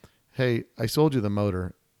said, hey, I sold you the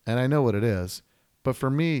motor and I know what it is. But for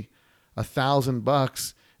me,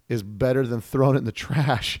 $1,000 is better than throwing it in the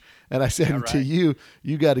trash. And I said, to you,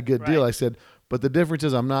 you got a good deal. I said, but the difference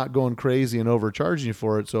is I'm not going crazy and overcharging you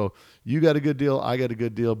for it. So you got a good deal. I got a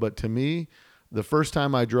good deal. But to me, the first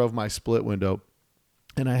time I drove my split window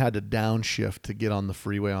and I had to downshift to get on the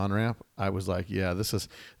freeway on-ramp, I was like, yeah, this is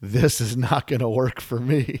not going to work for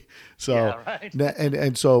me. So,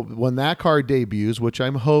 and so when that car debuts, which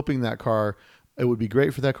I'm hoping it would be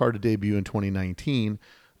great for that car to debut in 2019.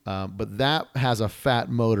 But that has a fat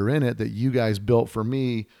motor in it that you guys built for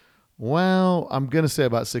me. Well, I'm going to say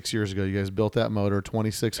about 6 years ago, you guys built that motor,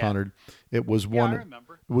 2600. Yeah. It was I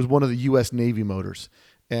remember. It was one of the U.S. Navy motors.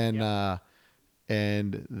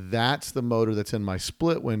 And that's the motor that's in my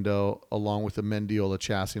split window, along with the Mendiola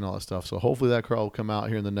chassis and all that stuff. So hopefully that car will come out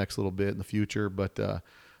here in the next little bit in the future. But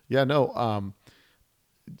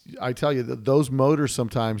I tell you that those motors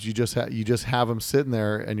sometimes you just have them sitting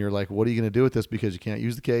there, and you're like, what are you going to do with this? Because you can't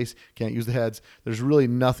use the case, can't use the heads. There's really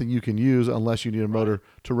nothing you can use unless you need a motor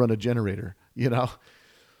to run a generator.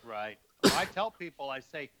 Right. I tell people, I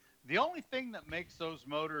say the only thing that makes those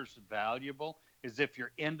motors valuable is if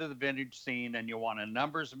you're into the vintage scene and you want a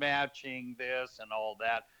numbers matching this and all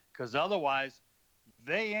that, because otherwise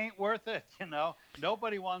they ain't worth it.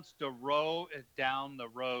 Nobody wants to row it down the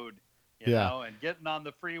road, you know, and getting on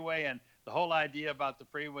the freeway. And the whole idea about the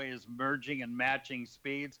freeway is merging and matching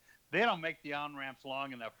speeds. They don't make the on-ramps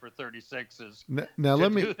long enough for 36s now to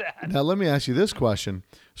let me do that. Now let me ask you this question.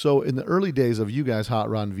 So in the early days of you guys hot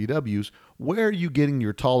rodding VWs, where are you getting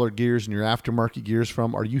your taller gears and your aftermarket gears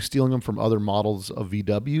from? Are you stealing them from other models of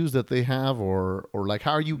VWs that they have, or like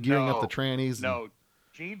how are you gearing up the trannies? No,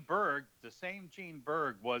 Gene Berg, the same Gene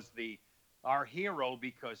Berg was our hero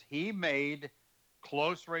because he made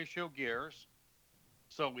close ratio gears.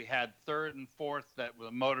 So we had third and fourth that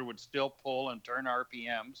the motor would still pull and turn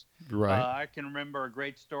RPMs. Right. I can remember a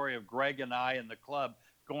great story of Greg and I in the club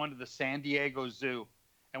going to the San Diego Zoo,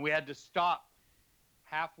 and we had to stop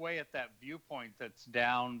halfway at that viewpoint that's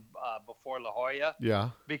down before La Jolla. Yeah.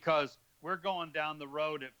 Because we're going down the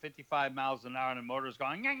road at 55 miles an hour and the motor's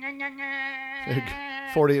going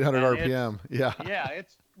 4,800 RPM. Yeah. Yeah,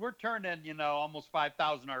 we're turning, almost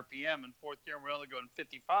 5,000 RPM. In fourth gear, we're only going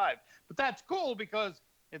 55. But that's cool because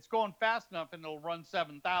it's going fast enough and it'll run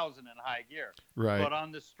 7,000 in high gear. Right. But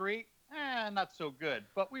on the street, not so good.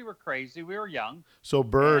 But we were crazy. We were young. So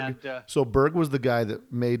Berg was the guy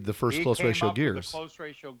that made the first close ratio gears. With the close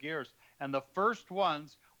ratio gears. And the first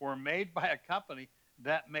ones were made by a company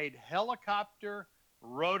that made helicopter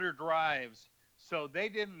rotor drives. So they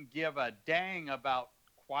didn't give a dang about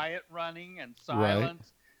quiet running and silence.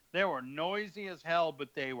 Right. They were noisy as hell,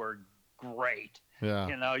 but they were great.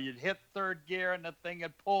 Yeah. You'd hit third gear and the thing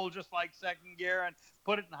would pull just like second gear and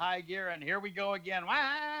put it in high gear and here we go again.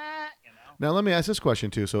 Now let me ask this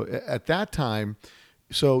question too. So at that time,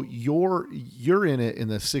 so you're in it in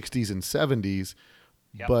the 60s and 70s,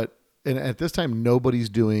 but at this time nobody's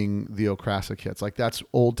doing the Okrasa kits. Like that's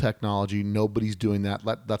old technology. Nobody's doing that.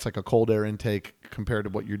 That's like a cold air intake compared to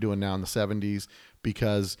what you're doing now in the 70s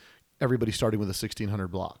because everybody's starting with a 1600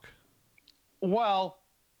 block. Well,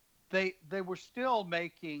 they were still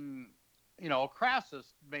making, Okrasa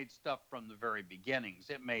made stuff from the very beginnings.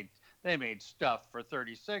 They made stuff for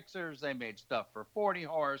 36ers, they made stuff for 40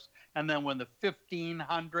 horse, and then when the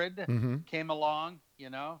 1500 came along,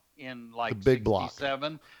 in like the big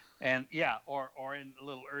 67, block. And or in a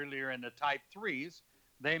little earlier in the Type 3s,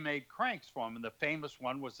 they made cranks for them, and the famous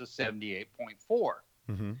one was the 78.4.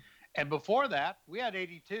 Mm-hmm. And before that, we had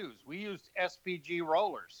 82s. We used SPG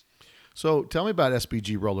rollers. So tell me about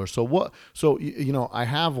SPG rollers. So I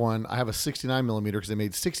have one. I have a 69 millimeter because they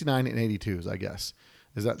made 69 and 82s, I guess.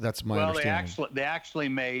 That's my understanding. They actually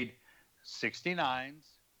made 69s.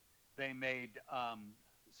 They made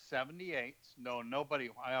 78s. No, nobody.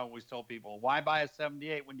 I always told people, why buy a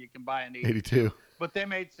 78 when you can buy an 82? 82. But they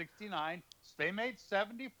made 69. They made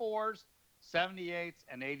 74s, 78s,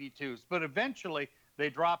 and 82s. But eventually, they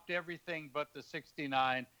dropped everything but the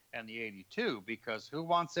 69 and the 82 because who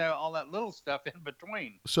wants all that little stuff in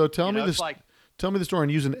between? So tell me this. Tell me the story on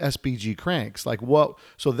using SPG cranks. Like what?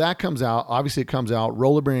 So that comes out. Obviously, it comes out.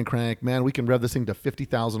 Roller bearing crank. Man, we can rev this thing to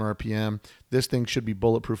 50,000 RPM. This thing should be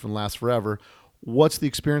bulletproof and last forever. What's the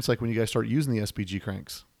experience like when you guys start using the SPG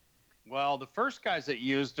cranks? Well, the first guys that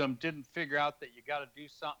used them didn't figure out that you got to do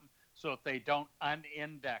something so that they don't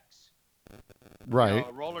unindex. Right. You know,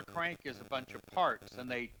 a roller crank is a bunch of parts, and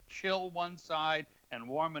they chill one side and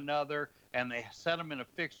warm another, and they set them in a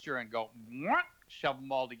fixture and go, shove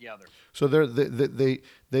them all together. So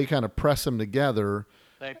they kind of press them together.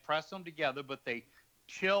 They press them together, but they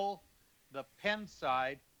chill the pen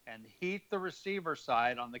side and heat the receiver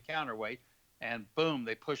side on the counterweight, and boom,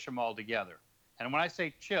 they push them all together. And when I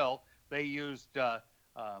say chill, they used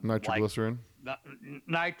Nitroglycerin,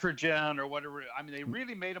 nitrogen or whatever. I mean, they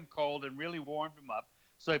really made them cold and really warmed them up,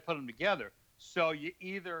 so they put them together. So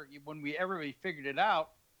when everybody figured it out,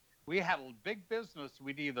 we had a big business.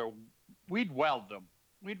 We'd weld them.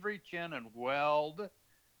 We'd reach in and weld,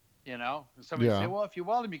 and somebody say, well, if you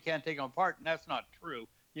weld them, you can't take them apart. And that's not true.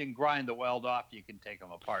 You can grind the weld off. You can take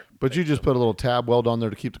them apart. But you just put a little tab weld on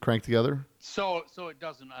there to keep the crank together? So it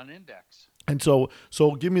doesn't unindex. And so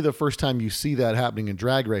give me the first time you see that happening in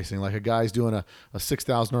drag racing, like a guy's doing a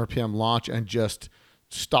 6,000 RPM launch and just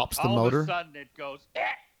stops the motor. All of a sudden it goes,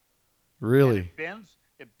 Really?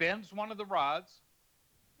 It bends one of the rods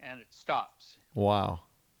and it stops. Wow.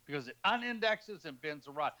 Because it unindexes and bends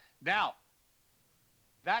the rod. Now,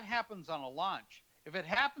 that happens on a launch. If it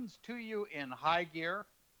happens to you in high gear,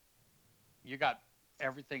 you got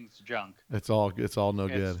everything's junk. It's all no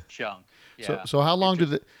good. It's junk. Yeah. So how long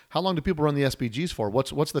do people run the SPGs for?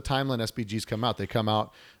 What's the timeline SPGs come out? They come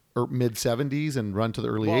out mid 70s and run to the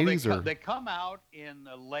early 80s, they come out in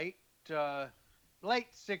the late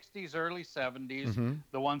 60s, early 70s. Mm-hmm.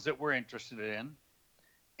 The ones that we're interested in,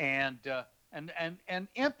 and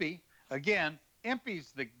Impey again.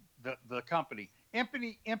 Impey's the company.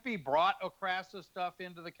 Impey brought Okrasa stuff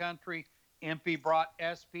into the country. Impey brought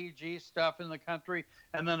SPG stuff in the country,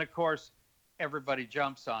 and then of course everybody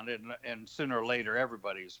jumps on it, and sooner or later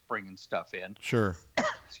everybody's bringing stuff in. Sure.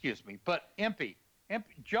 Excuse me, but Impey,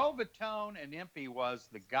 Joe Vitone and Impey was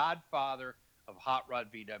the godfather of hot rod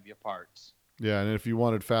VW parts. Yeah, and if you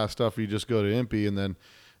wanted fast stuff, you just go to Impey, and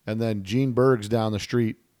then Gene Berg's down the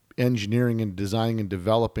street engineering and designing and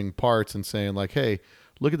developing parts and saying like, hey,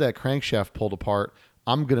 look at that crankshaft pulled apart.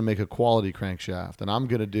 I'm going to make a quality crankshaft, and I'm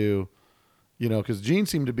going to do, because Gene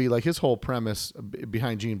seemed to be like his whole premise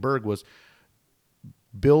behind Gene Berg was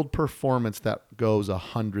build performance that goes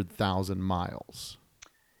 100,000 miles.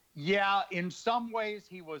 Yeah, in some ways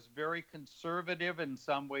he was very conservative. In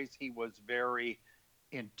some ways he was very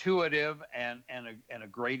intuitive and a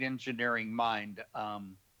great engineering mind.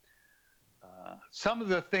 Some of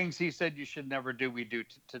the things he said you should never do, we do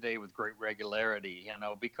today with great regularity,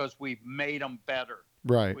 because we've made them better.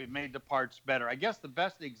 Right. We've made the parts better. I guess the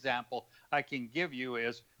best example I can give you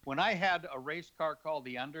is when I had a race car called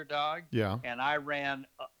the Underdog, yeah, and I ran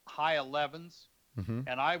high 11s, mm-hmm.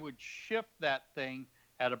 and I would shift that thing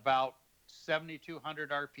at about 7,200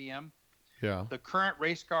 RPM. Yeah. The current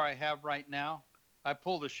race car I have right now, I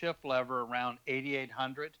pull the shift lever around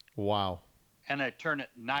 8,800. Wow. And I turn it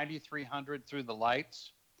 9,300 through the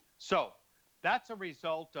lights. So that's a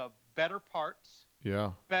result of better parts,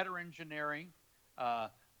 yeah, better engineering,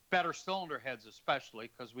 better cylinder heads,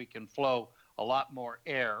 especially because we can flow a lot more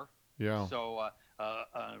air. Yeah. So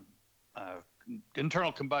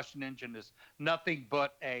internal combustion engine is nothing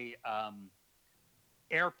but a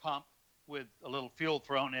air pump with a little fuel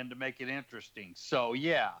thrown in to make it interesting. So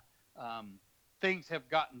yeah, things have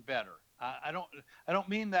gotten better. I don't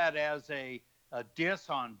mean that as a diss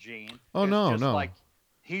on Gene. Oh, it's no, just no. Like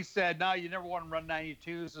he said, no, you never want to run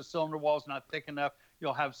 92s. The cylinder wall's not thick enough.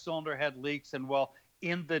 You'll have cylinder head leaks. And well,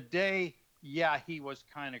 in the day, yeah, he was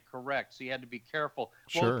kind of correct. So you had to be careful.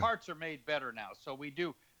 Sure. Well, the parts are made better now. So we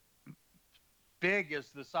do. Big is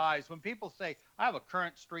the size. When people say, I have a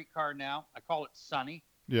current street car now, I call it Sunny.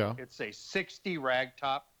 Yeah. It's a 60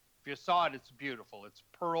 ragtop. If you saw it, it's beautiful. It's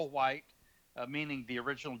pearl white, meaning the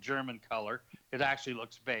original German color. It actually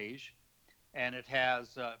looks beige. And it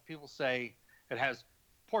has, people say, it has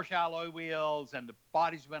Porsche alloy wheels, and the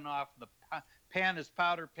body's been off. The pan is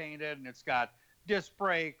powder painted, and it's got disc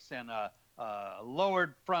brakes and a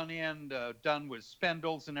lowered front end done with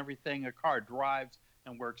spindles and everything. The car drives.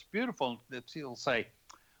 and works beautiful. He'll say,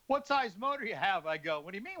 "What size motor you have?" I go,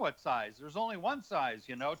 "What do you mean what size? There's only one size,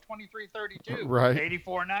 2332, Right.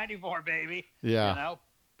 8494, baby." Yeah.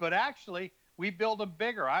 But actually we build them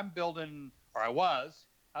bigger. I was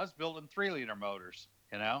building 3-liter motors,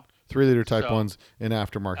 3-liter Type So, 1s in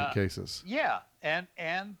aftermarket cases. yeah, and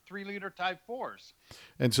 3-liter Type 4s,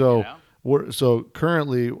 And so you know? so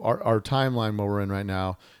currently our timeline where we're in right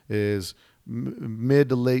now is mid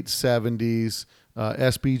to late 70s.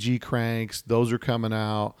 SPG cranks, those are coming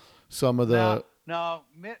out. Some of the No,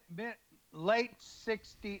 mid to late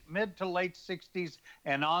 60s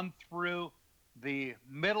and on through the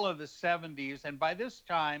middle of the 70s. And by this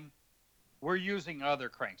time, we're using other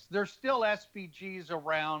cranks. There's still SPGs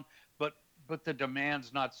around, but the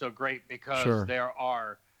demand's not so great because Sure. there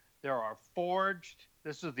are forged.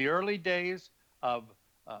 This is the early days of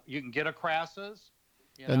you can get a Crassus.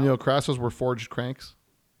 And Crassus were forged cranks.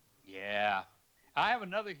 Yeah. I have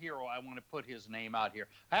another hero I want to put his name out here.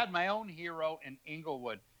 I had my own hero in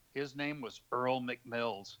Inglewood. His name was Earl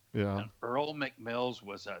McMills. Yeah. And Earl McMills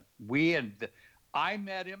was I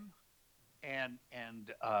met him and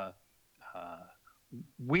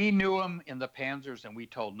we knew him in the Panzers, and we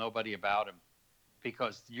told nobody about him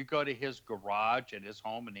because you go to his garage at his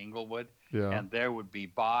home in Inglewood, Yeah. and there would be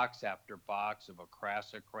box after box of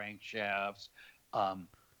Akrasa crankshafts,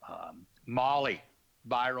 Molly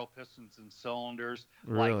viral pistons and cylinders,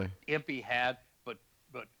 Really? like Impey had,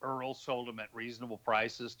 but Earl sold them at reasonable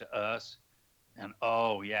prices to us. And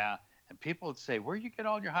oh yeah, and people would say, "Where you get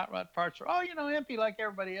all your hot rod parts from?" "Oh, Impey, like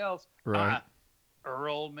everybody else." Right.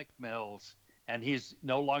 Earl McMills, and he's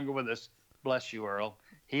no longer with us. Bless you, Earl.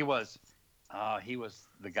 He was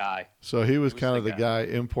the guy. So he was kind of the guy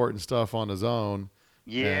importing stuff on his own.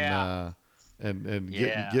 Yeah. And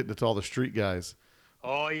getting it to all the street guys.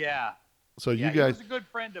 Oh yeah. So yeah, you guys. He was a good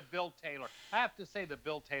friend of Bill Taylor. I have to say that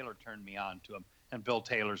Bill Taylor turned me on to him, and Bill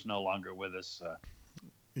Taylor's no longer with us.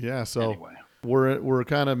 Yeah. So anyway. we're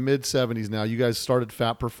kind of mid 70s now. You guys started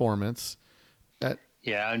Fat Performance.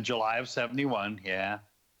 In July of 71. Yeah.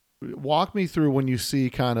 Walk me through when you see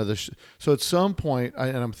kind of so at some point,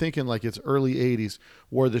 and I'm thinking like it's early 80s,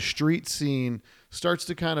 where the street scene starts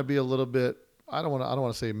to kind of be a little bit, I don't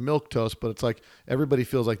want to say milquetoast, but it's like everybody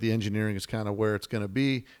feels like the engineering is kind of where it's going to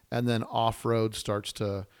be, and then off-road starts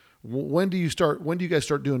to. When do you guys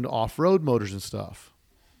start doing off-road motors and stuff?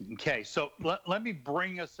 Okay, so let me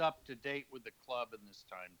bring us up to date with the club in this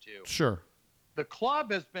time too. Sure. The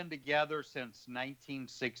club has been together since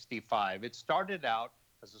 1965. It started out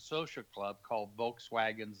as a social club called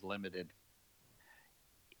Volkswagens Limited.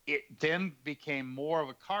 It then became more of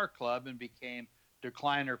a car club and became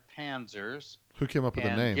Decliner Panzers. Who came up with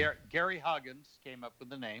the name? Gary Huggins came up with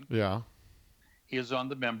the name. Yeah. He is on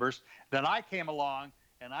the members. Then I came along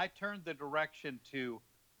and I turned the direction to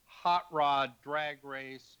hot rod, drag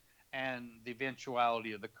race, and the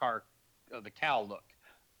eventuality of the cow look,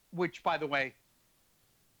 which, by the way,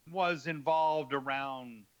 was involved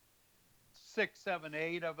around 6, 7,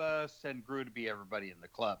 8 of us and grew to be everybody in the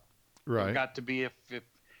club. Right. It got to be if you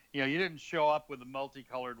didn't show up with a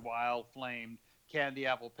multicolored, wild flamed candy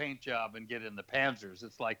apple paint job and get in the Panzers.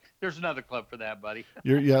 It's like there's another club for that, buddy.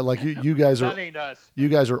 You guys are. That ain't us. You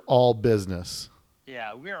guys are all business.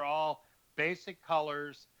 Yeah, we're all basic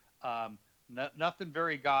colors, nothing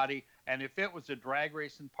very gaudy. And if it was a drag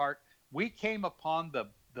racing part, we came upon the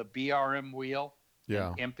BRM wheel.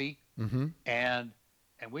 Yeah. Impey. Mm-hmm. And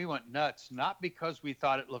we went nuts, not because we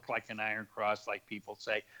thought it looked like an Iron Cross, like people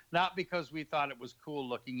say, not because we thought it was cool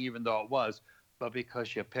looking, even though it was, but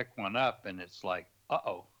because you pick one up and it's like,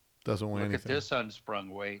 doesn't weigh anything. Look at this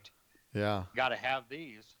unsprung weight. Yeah. Got to have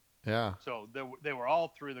these. Yeah. So they were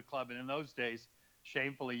all through the club. And in those days,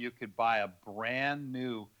 shamefully, you could buy a brand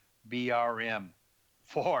new BRM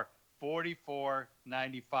for $44.95,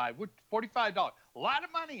 $45. A lot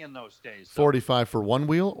of money in those days. So, 45 for one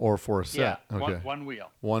wheel or for a set? Yeah, okay. one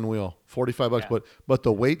wheel. One wheel, $45. Yeah. But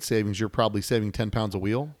the weight savings, you're probably saving 10 pounds a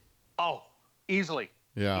wheel. Oh, easily.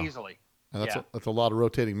 Yeah. Easily. And that's a lot of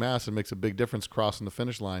rotating mass. It makes a big difference crossing the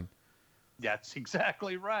finish line. That's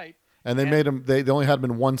exactly right. And they made them. They only had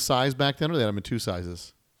them in one size back then, or they had them in two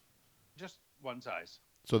sizes. Just one size.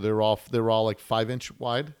 So they were all like 5-inch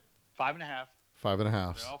wide. 5.5. 5.5.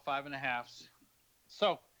 They're all 5.5s.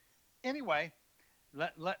 So, anyway,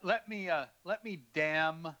 let me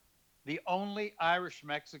damn the only Irish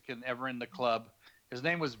Mexican ever in the club. His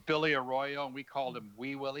name was Billy Arroyo, and we called him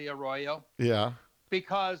Wee Willie Arroyo. Yeah.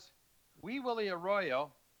 Because Wee Willie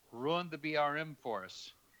Arroyo ruined the BRM for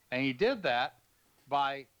us, and he did that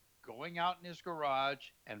by going out in his garage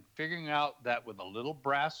and figuring out that with a little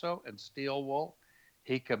Brasso and steel wool,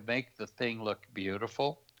 he could make the thing look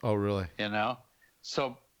beautiful, Oh, really? you know?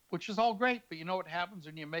 So, which is all great, but you know what happens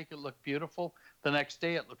when you make it look beautiful? The next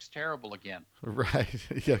day it looks terrible again. Right.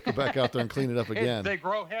 You got to go back out there and clean it up again. They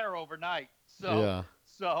grow hair overnight. Yeah.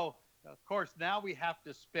 So of course, now we have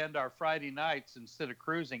to spend our Friday nights instead of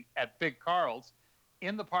cruising at Big Carl's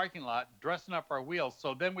in the parking lot, dressing up our wheels.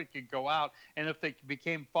 So then we could go out, and if they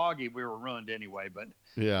became foggy, we were ruined anyway. But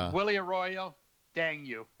Yeah. Willie Arroyo, dang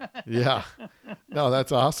you. Yeah. No,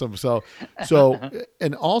 that's awesome. So,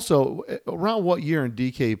 and also, around what year in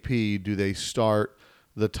DKP do they start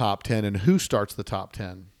the top 10, and who starts the top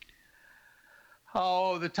 10?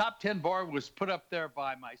 Oh, the top 10 board was put up there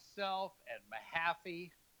by myself and Mahaffey.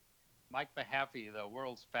 Mike Mahaffey, the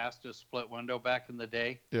world's fastest split window back in the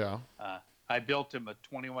day. Yeah. I built him a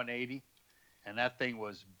 2180, and that thing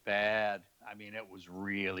was bad. I mean, it was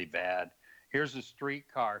really bad. Here's a street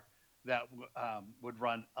car that would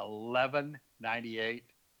run 1198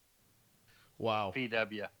 Wow.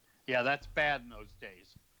 PW. Yeah, that's bad in those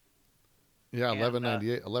days. Yeah, And,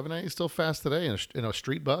 1198. 1198 is still fast today in a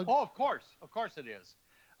street bug. Oh, of course it is.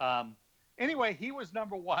 Anyway, he was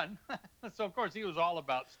number one, so of course he was all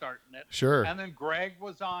about starting it. Sure. And then Greg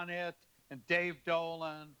was on it, and Dave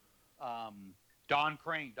Dolan, Don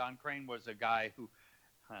Crane. Don Crane was a guy who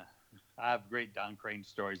I have great Don Crane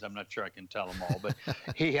stories. I'm not sure I can tell them all, but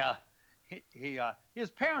his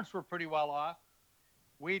parents were pretty well off.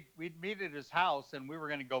 We'd meet at his house, and we were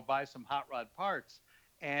going to go buy some hot rod parts.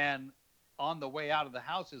 And on the way out of the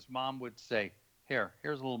house, his mom would say, here's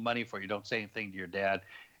a little money for you. Don't say anything to your dad.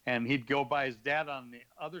 And he'd go by his dad on the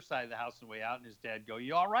other side of the house on the way out, and his dad go,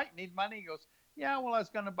 you all right? Need money? He goes, yeah, well, I was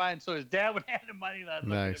going to buy. And so his dad would hand him money, and I'd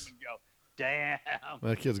look at him and go, damn.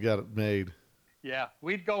 That kid's got it made. Yeah,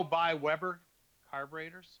 we'd go buy Weber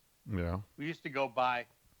carburetors. Yeah. We used to go buy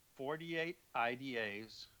 48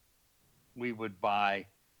 IDAs. We would buy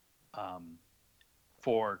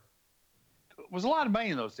it was a lot of money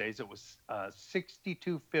in those days. It was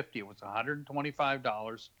 $62.50. It was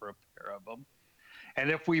 $125 for a pair of them. And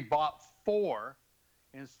if we bought four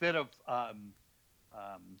instead of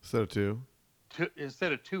two.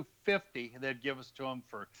 instead of $250, they'd give us to them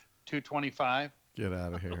for $225. Get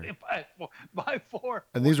out of here. Buy four.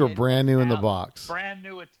 And these were brand new in the box. Brand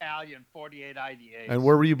new Italian 48 IDAs. And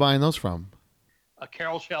where were you buying those from?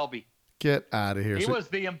 Carroll Shelby. Get out of here. He was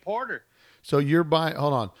the importer. So you're buying.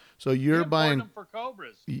 Hold on. So you're buying them for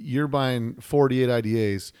Cobras. You're buying 48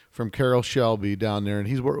 IDAs from Carroll Shelby down there,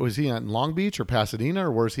 and was he at Long Beach or Pasadena,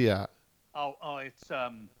 or where's he at? It's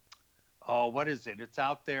what is it? It's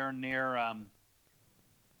out there near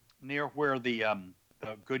where the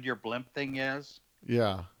Goodyear blimp thing is.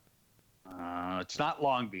 Yeah. It's not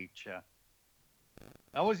Long Beach.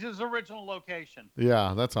 That was his original location.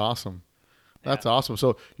 Yeah, that's awesome. That's awesome.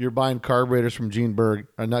 So you're buying carburetors from Gene Berg,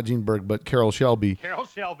 not Gene Berg, but Carroll Shelby. Carroll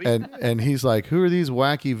Shelby. And he's like, who are these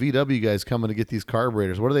wacky VW guys coming to get these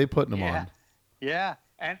carburetors? What are they putting them on? Yeah.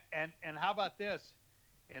 And how about this?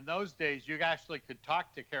 In those days, you actually could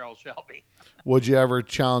talk to Carroll Shelby. Would you ever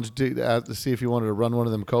challenge to see if you wanted to run one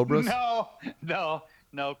of them Cobras? No.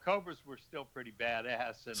 Cobras were still pretty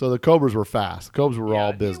badass. And, so the Cobras were fast. Cobras were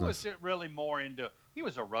all business. He was really more into. He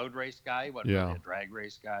was a road race guy. He wasn't really a drag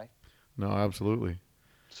race guy. No, absolutely.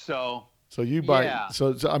 So you buy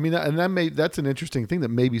so I mean, and that's an interesting thing that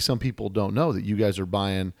maybe some people don't know, that you guys are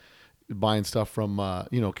buying stuff from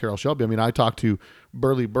Carroll Shelby. I mean, I talked to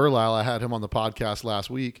Burley Burlisle. I had him on the podcast last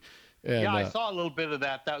week. And, I saw a little bit of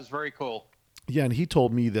that. That was very cool. Yeah, and he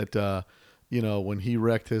told me that when he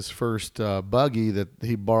wrecked his first buggy, that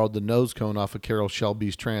he borrowed the nose cone off of Carroll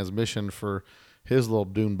Shelby's transmission for his little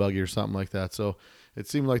dune buggy or something like that. So it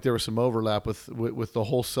seemed like there was some overlap with the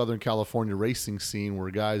whole Southern California racing scene, where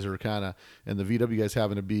guys are kind of, and the VW guys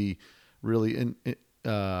having to be really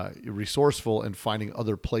resourceful and finding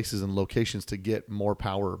other places and locations to get more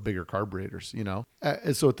power, bigger carburetors.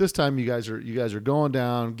 And so at this time, you guys are going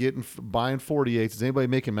down, buying 48s. Is anybody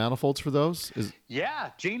making manifolds for those?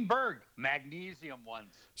 Gene Berg, magnesium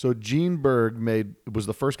ones. So Gene Berg was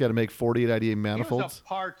the first guy to make 48 IDA manifolds. He was a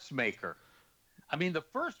parts maker. I mean, the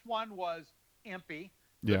first one was Impy,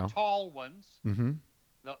 the tall ones. Mm-hmm.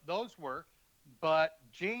 Those were, but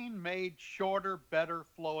Gene made shorter, better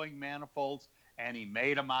flowing manifolds, and he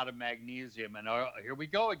made them out of magnesium. And here we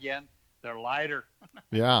go again. They're lighter.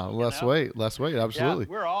 Yeah, less weight, absolutely.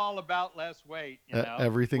 Yeah, we're all about less weight.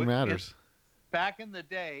 Everything matters. Back in the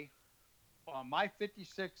day, on my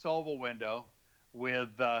 56 oval window with,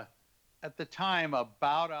 at the time,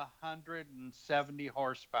 about 170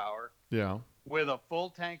 horsepower. Yeah. With a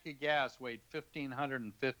full tank of gas, weighed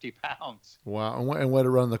 1,550 pounds. Wow. And way to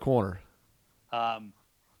run the corner.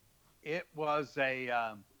 It was a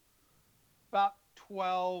about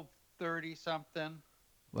 1230 something.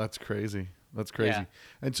 That's crazy. That's crazy. Yeah.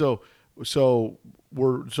 And so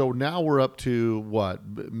now we're up to what,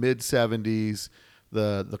 mid 70s.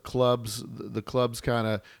 The clubs kind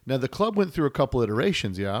of, now the club went through a couple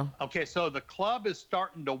iterations. Yeah. Okay, so the club is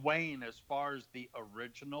starting to wane as far as the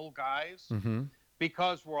original guys Mm-hmm.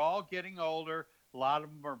 because we're all getting older. A lot of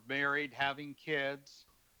them are married, having kids.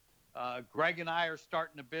 Greg and I are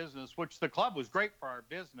starting a business, which the club was great for our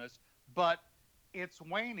business, but it's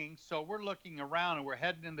waning. So we're looking around and we're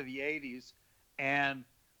heading into the 80s, and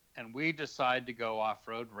we decide to go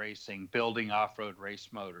off-road racing, building off-road race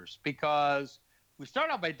motors, because we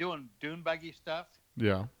started out by doing dune buggy stuff,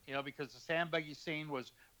 Yeah. because the sand buggy scene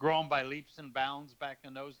was growing by leaps and bounds back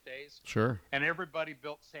in those days. Sure. And everybody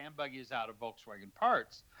built sand buggies out of Volkswagen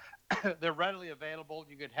parts. They're readily available.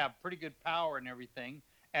 You could have pretty good power and everything.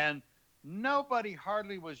 And nobody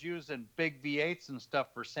hardly was using big V8s and stuff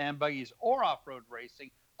for sand buggies or off-road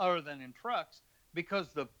racing other than in trucks,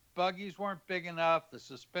 because the buggies weren't big enough. The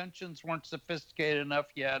suspensions weren't sophisticated enough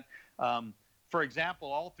yet. For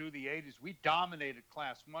example, all through the 80s, we dominated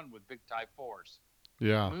Class 1 with big Type 4s.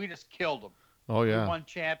 Yeah. We just killed them. Oh yeah. We won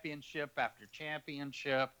championship after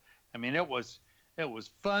championship. I mean, it was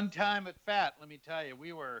fun time at FAT. Let me tell you,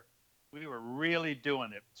 we were really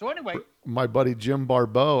doing it. So anyway, My buddy Jim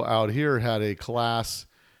Barbeau out here had a class.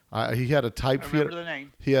 He had a Type. I remember the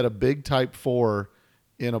name. He had a big Type 4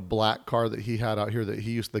 in a black car that he had out here that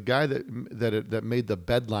he used. The guy that made the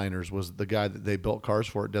bed liners was the guy that they built cars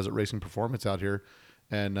for at Desert Racing Performance out here.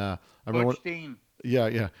 And I remember Butch Dean.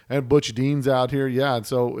 Yeah, and Butch Dean's out here, yeah. And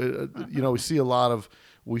so we see a lot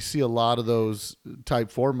of those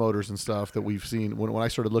Type 4 motors and stuff that we've seen. When I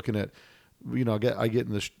started looking at, I get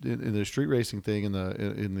in the street racing thing in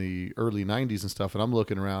the early 90s and stuff, and I'm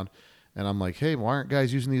looking around, and I'm like, hey, why aren't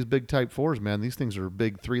guys using these big Type 4s, man? These things are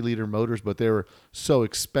big 3-liter motors, but they were so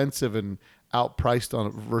expensive and outpriced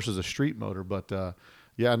on versus a street motor. But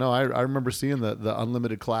yeah, no, I remember seeing the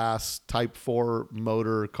unlimited class Type 4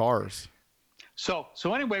 motor cars. So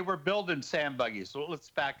anyway, we're building sand buggies. So let's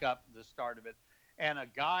back up to the start of it. And a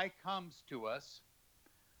guy comes to us,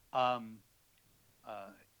 and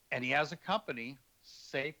he has a company,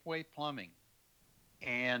 Safeway Plumbing,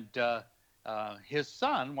 and his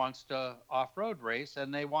son wants to off-road race,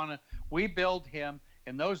 and we build him.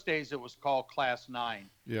 In those days, it was called Class 9.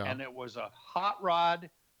 Yeah. And it was a hot rod,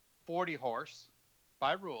 40 horse,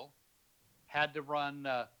 by rule, had to run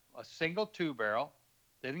a single two-barrel.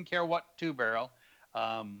 They didn't care what two-barrel.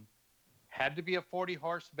 Had to be a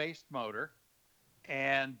 40-horse based motor,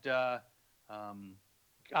 and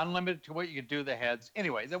unlimited to what you could do the heads.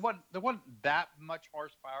 Anyway, there wasn't that much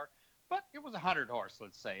horsepower, but it was 100 horse,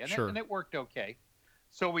 let's say, and, Sure. It worked okay.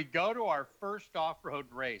 So we go to our first off-road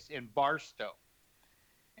race in Barstow.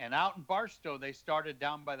 And out in Barstow, they started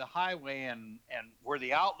down by the highway and where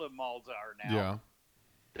the outlet malls are now. Yeah.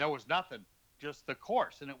 There was nothing, just the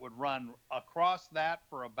course, and it would run across that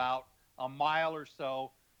for about a mile or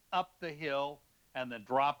so up the hill, and then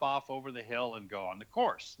drop off over the hill and go on the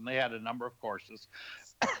course. And they had a number of courses,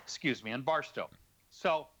 excuse me, in Barstow.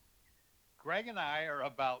 So Greg and I are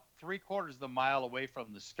about 3/4 of the mile away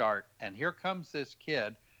from the start, and here comes this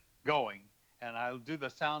kid going, and I'll do the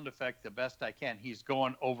sound effect the best I can. He's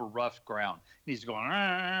going over rough ground. He's going,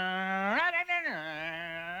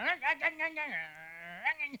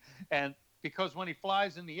 and because when he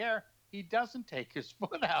flies in the air, he doesn't take his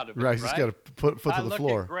foot out of it. Right, he's got to put foot to the floor.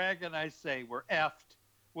 I look at Greg and I say, we're effed.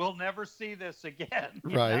 We'll never see this again.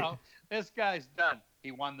 Right. This guy's done.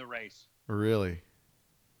 He won the race. Really?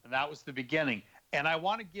 And that was the beginning. And I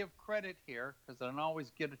want to give credit here, because I don't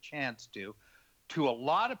always get a chance to a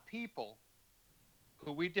lot of people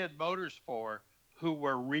who we did motors for who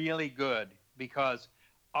were really good, because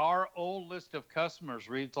our old list of customers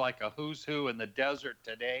reads like a who's who in the desert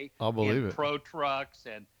today. I'll believe it. Pro trucks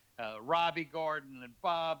and Robbie Gordon and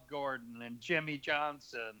Bob Gordon and Jimmy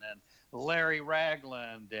Johnson and Larry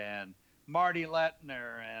Ragland and Marty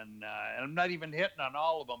Lettner, and I'm not even hitting on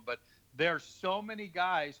all of them, but there's so many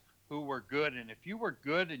guys who were good. And if you were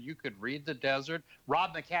good and you could read the desert,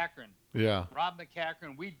 Rob McCachran. Yeah. Rob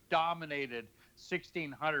McCachran, we dominated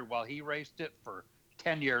 1600 while he raced it for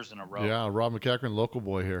 10 years in a row. Yeah, Rob McCachran, local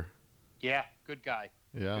boy here. Yeah, good guy.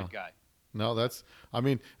 Yeah. Good guy. No,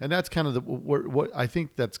 and that's kind of what I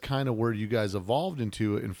think that's kind of where you guys evolved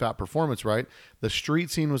into in Fat Performance, right? The street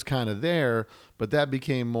scene was kind of there, but that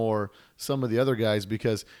became more some of the other guys,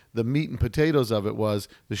 because the meat and potatoes of it was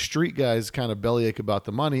the street guys kind of bellyache about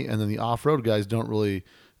the money, and then the off-road guys don't really.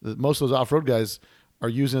 Most of those off-road guys are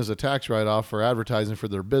using it as a tax write-off for advertising for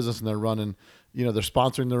their business, and they're running they're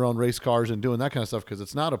sponsoring their own race cars and doing that kind of stuff because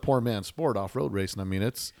it's not a poor man's sport, off-road racing. I mean,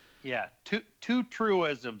 it's Yeah, two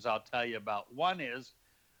truisms I'll tell you about. One is,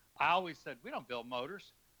 I always said we don't build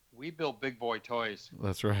motors, we build big boy toys.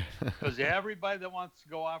 that's right. Because everybody that wants to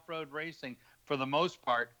go off-road racing, for the most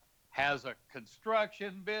part, has a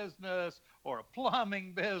construction business or a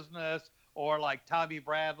plumbing business, or like Tommy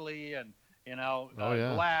Bradley and Oh,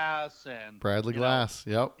 yeah. Glass and Bradley you know, Glass.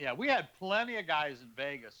 Yep. Yeah, we had plenty of guys in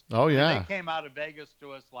Vegas. Oh, And yeah. they came out of Vegas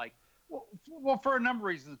to us like, well, for a number of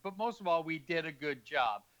reasons, but most of all, we did a good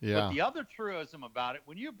job. Yeah. But the other truism about it,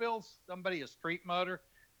 when you build somebody a street motor,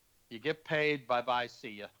 you get paid, bye-bye, see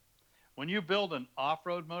ya. When you build an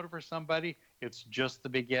off-road motor for somebody, it's just the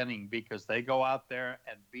beginning because they go out there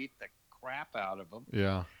and beat the crap out of them,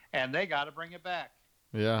 Yeah. and they got to bring it back.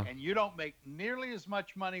 Yeah. And you don't make nearly as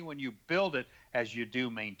much money when you build it as you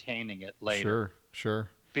do maintaining it later. Sure.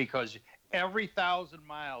 Because every 1,000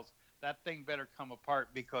 miles, that thing better come apart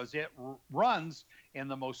because it runs in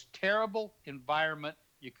the most terrible environment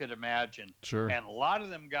you could imagine. Sure. And a lot of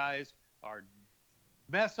them guys are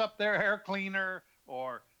mess up their air cleaner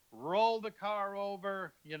or roll the car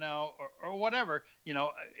over, or whatever.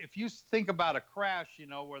 If you think about a crash,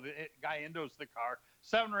 where the guy endos the car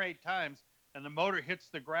 7 or 8 times and the motor hits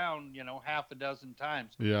the ground, half a dozen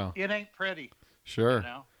times. Yeah. It ain't pretty. Sure. You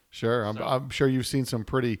know? Sure. I'm sure you've seen some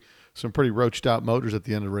pretty roached out motors at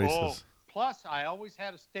the end of races. Oh, plus, we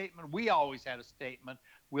always had a statement,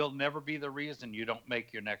 we'll never be the reason you don't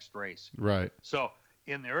make your next race. Right. So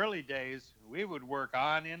in the early days, we would work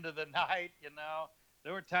on into the night,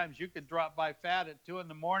 There were times you could drop by Fat at 2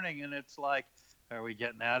 a.m. and it's like, are we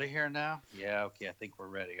getting out of here now? Yeah, okay, I think we're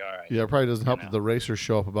ready. All right. Yeah, it probably doesn't help that the racers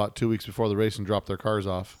show up about 2 weeks before the race and drop their cars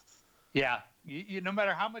off. Yeah, you no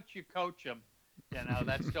matter how much you coach them,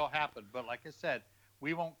 that still happened. But like I said,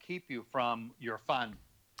 we won't keep you from your fun.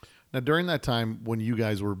 Now, during that time when you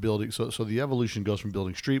guys were building, so the evolution goes from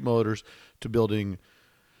building street motors to building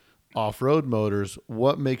off-road motors.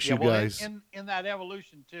 What makes you guys... In that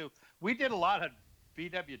evolution, too, we did a lot of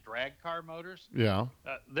VW drag car motors. Yeah.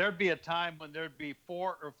 There'd be a time when there'd be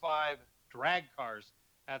 4 or 5 drag cars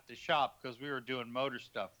at the shop because we were doing motor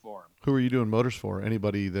stuff for them. Who are you doing motors for?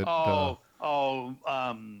 Anybody that...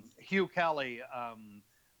 Hugh Kelly,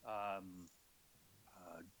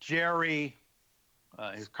 Jerry.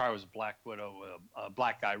 His car was a Black Widow, a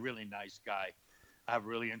black guy, really nice guy. I have a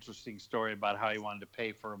really interesting story about how he wanted to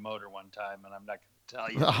pay for a motor one time, and I'm not going to tell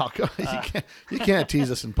you. Oh, God, you can't tease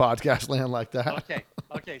us in podcast land like that.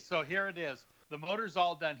 Okay, so here it is. The motor's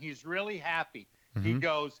all done. He's really happy. Mm-hmm. He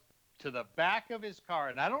goes to the back of his car,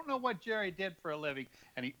 and I don't know what Jerry did for a living,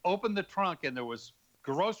 and he opened the trunk, and there was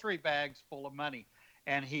grocery bags full of money.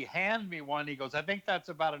 And he handed me one. He goes, I think that's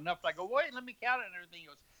about enough. I go, wait, let me count it and everything. He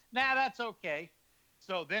goes, nah, that's okay.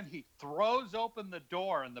 So then he throws open the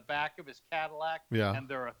door in the back of his Cadillac, and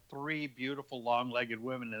there are 3 beautiful long-legged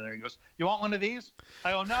women in there. He goes, you want one of these?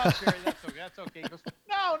 I go, no, Jerry, that's okay. He goes,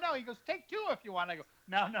 no. He goes, take 2 if you want. I go,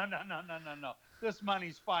 no. This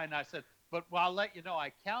money's fine. I said, but I'll let you know,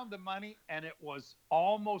 I counted the money, and it was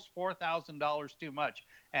almost $4,000 too much.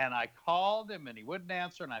 And I called him, and he wouldn't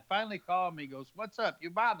answer. And I finally called him. He goes, what's up? You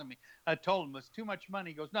bother me. I told him it's too much money.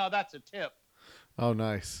 He goes, no, that's a tip. Oh,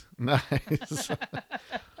 nice. I guess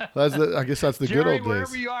that's the Jerry, good old days.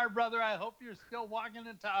 Wherever you are, brother, I hope you're still walking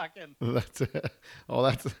and talking. That's it. Oh,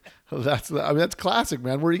 that's classic,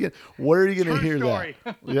 man. Where are you going to hear story.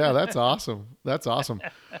 that? Yeah, that's awesome. That's awesome.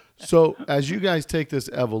 So as you guys take this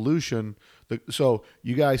evolution, so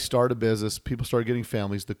you guys start a business, people start getting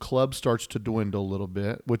families, the club starts to dwindle a little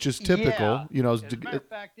bit, which is typical. Yeah. As a matter of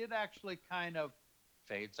fact, it actually kind of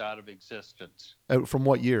fades out of existence. From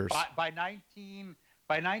what years? By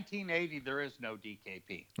 1980, there is no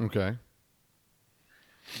DKP. Okay.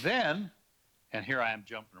 Then, and here I am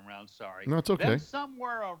jumping around, sorry. No, it's okay. Then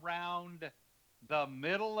somewhere around the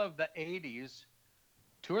middle of the 80s,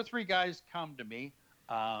 2 or 3 guys come to me.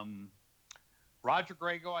 Roger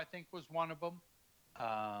Grego, I think, was one of them.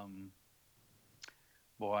 I'm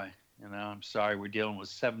sorry, we're dealing with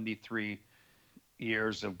 73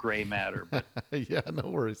 years of gray matter. But yeah, no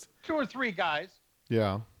worries. 2 or 3 guys.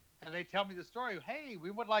 Yeah. And they tell me the story. Hey,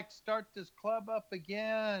 we would like to start this club up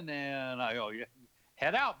again. And I go, yeah,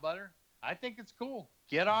 head out, butter. I think it's cool.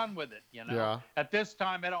 Get on with it. Yeah. At this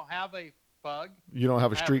time, I don't have a Bug. You don't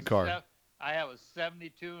have a street car. I have a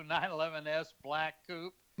 72 911S black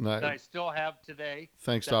coupe Nice. that I still have today.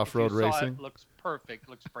 Thanks to off-road racing. It looks perfect.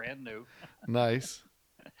 Looks brand new. Nice.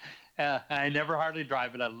 I never hardly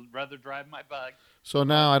drive it. I'd rather drive my Bug. So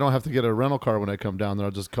now I don't have to get a rental car when I come down there.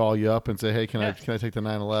 I'll just call you up and say, "Hey, can I take the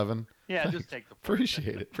 911?" Yeah, just take the.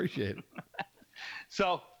 Appreciate it.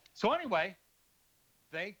 So anyway,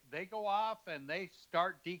 they go off and they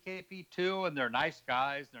start DKP2, and they're nice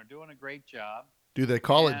guys. And they're doing a great job. Do they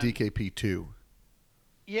call it And DKP2?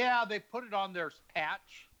 yeah, they put it on their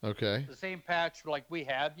patch, Okay. the same patch like we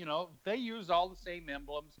had. They use all the same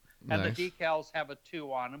emblems, and Nice. the decals have a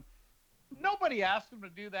 2 on them. Nobody asked them to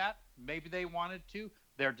do that. Maybe they wanted to.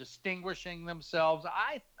 They're distinguishing themselves.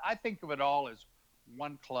 I think of it all as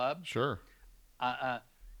one club. Sure.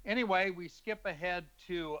 Anyway, we skip ahead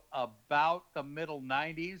to about the middle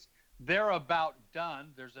 90s. They're about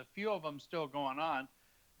done. There's a few of them still going on,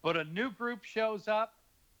 but a new group shows up.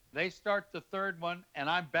 They start the third one, and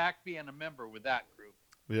I'm back being a member with that group.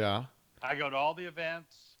 Yeah. I go to all the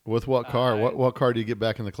events. With what car? What car do you get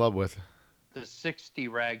back in the club with? The 60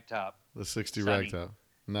 Ragtop. The 60 Sunny. Ragtop.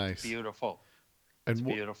 Nice. It's beautiful. And It's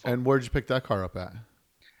beautiful. And where'd you pick that car up at?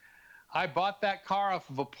 I bought that car off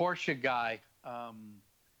of a Porsche guy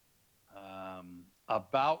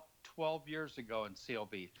about 12 years ago in Seal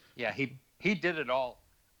Beach. Yeah, he did it all.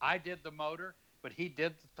 I did the motor, but he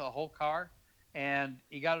did the whole car, and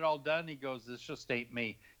he got it all done. He goes, "This just ain't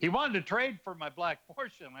me." He wanted to trade for my black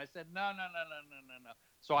Porsche, and I said, "No."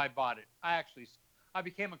 So I bought it. I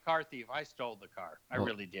became a car thief. I stole the car. I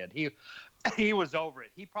really did. He was over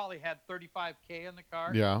it. He probably had $35K in the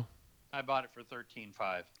car. Yeah. I bought it for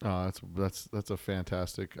 $13,500. Oh, that's a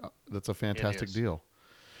fantastic deal.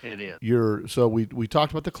 It is. So we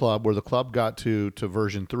talked about the club, where the club got to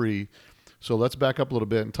version 3. So let's back up a little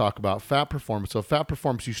bit and talk about Fat Performance. So Fat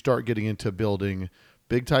Performance, you start getting into building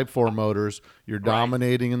big Type 4 motors. You're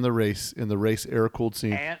dominating in the race air cooled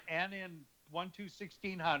scene. And in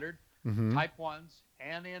 1-2-1600 Type 1s,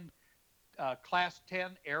 and in Class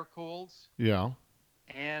 10 air cools. Yeah.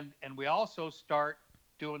 And we also start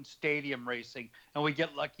doing stadium racing, and we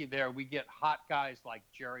get lucky there. We get hot guys like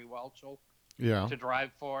Jerry Welchel to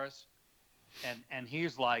drive for us, and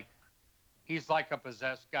he's like a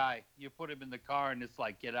possessed guy. You put him in the car, and it's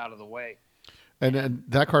like, get out of the way. And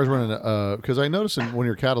that car's running because I noticed in one of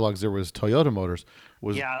your catalogs there was Toyota Motors.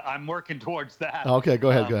 Yeah, I'm working towards that. Okay, go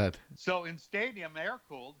ahead. So in stadium air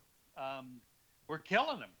cooled, we're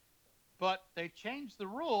killing them. But they changed the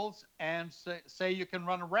rules and say you can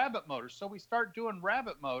run a rabbit motor. So we start doing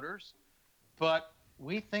rabbit motors, but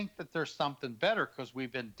we think that there's something better because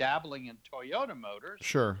we've been dabbling in Toyota motors.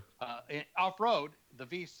 Sure. Off-road, the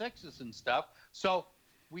V6s and stuff. So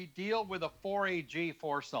we deal with a 4AG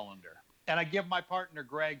 4-cylinder. And I give my partner,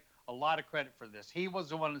 Greg, a lot of credit for this. He was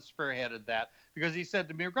the one that spearheaded that because he said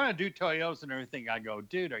to me, "We're going to do Toyotas and everything." I go,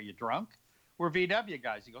 "Dude, are you drunk? We're VW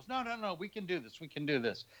guys." He goes, No, we can do this. We can do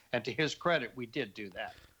this. And to his credit, we did do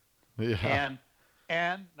that. Yeah.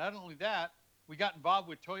 And not only that, we got involved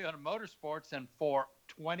with Toyota Motorsports, and for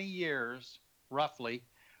 20 years, roughly,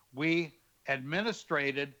 we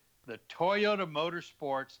administrated the Toyota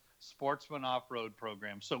Motorsports Sportsman Off-Road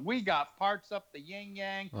program. So we got parts up the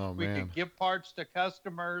yin-yang. We could give parts to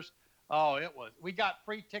customers. We got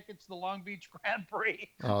free tickets to the Long Beach Grand Prix.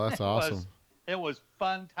 Oh, that's awesome. It was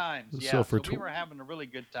fun times. Yeah, So so we were having a really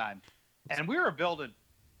good time. And we were building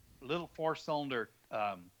little 4-cylinder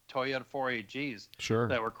Toyota 4AGs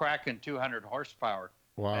that were cracking 200 horsepower.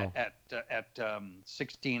 Wow. At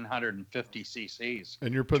 1,650 cc's.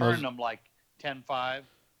 And you're putting turning them like 10.5.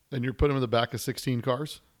 And you're putting them in the back of 16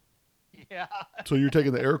 cars? Yeah. So you're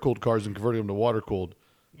taking the air-cooled cars and converting them to water-cooled.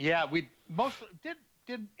 Yeah, we mostly did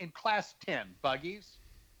in Class 10 buggies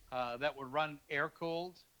that would run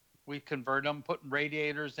air-cooled. We convert them, putting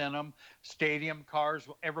radiators in them. Stadium cars,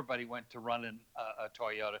 everybody went to running a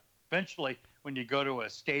Toyota. Eventually, when you go to a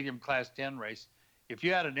stadium Class 10 race, if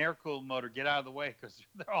you had an air-cooled motor, get out of the way because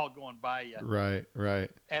they're all going by you. Right.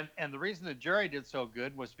 And the reason that Jerry did so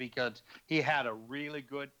good was because he had a really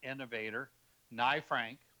good innovator, Nye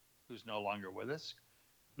Frank, who's no longer with us.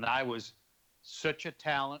 Nye was such a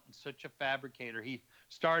talent and such a fabricator. He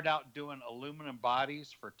started out doing aluminum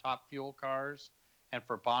bodies for Top Fuel cars and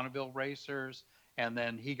for Bonneville racers. And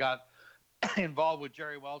then he got involved with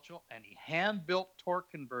Jerry Welchel, and he hand-built torque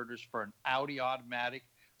converters for an Audi automatic.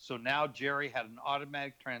 So now Jerry had an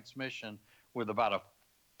automatic transmission with about a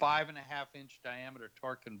 5.5-inch diameter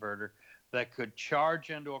torque converter that could charge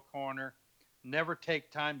into a corner, never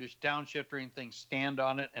take time to downshift or anything, stand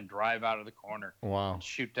on it and drive out of the corner. Wow. And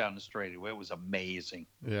shoot down the straightaway. It was amazing.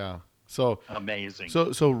 Yeah. So amazing.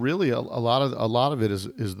 So really a lot of it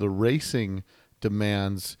is the racing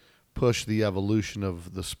demands push the evolution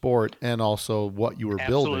of the sport and also what you were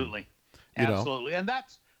building. Absolutely. And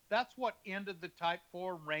that's what ended the Type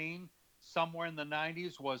 4 reign somewhere in the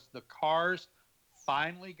 90s was the cars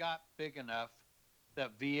finally got big enough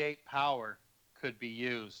that V8 power could be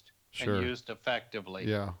used and used effectively.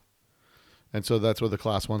 Yeah. And so that's where the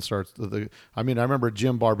Class 1 starts. I mean, I remember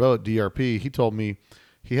Jim Barbeau at DRP, he told me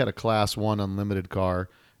he had a Class 1 unlimited car,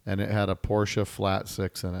 and it had a Porsche Flat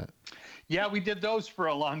 6 in it. Yeah, we did those for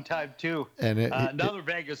a long time too. And another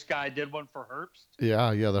Vegas guy did one for Herbst.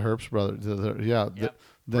 Yeah, the Herbst brothers. Yep.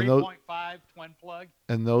 3.5 twin plug.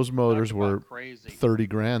 And those motors were crazy. 30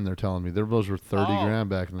 grand, they're telling me. Those were 30 grand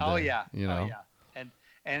back in the day. Oh yeah. You know? Oh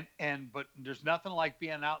yeah. But there's nothing like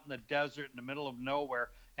being out in the desert in the middle of nowhere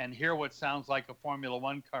and hear what sounds like a Formula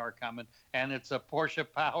One car coming, and it's a Porsche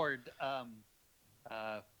powered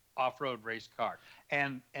off-road race car.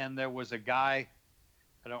 And there was a guy,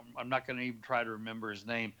 I'm not going to even try to remember his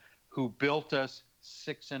name, who built us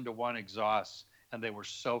 6-into-1 exhausts, and they were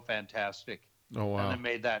so fantastic. Oh wow! And they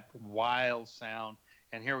made that wild sound.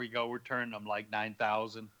 And here we go, we're turning them like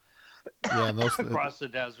 9,000. Yeah, and those across the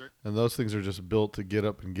desert. And those things are just built to get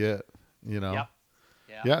up and get. You know. Yep.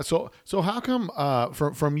 Yeah. So how come,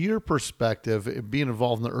 from your perspective, being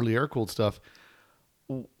involved in the early air-cooled stuff,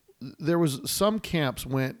 there was some camps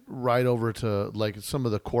went right over to like some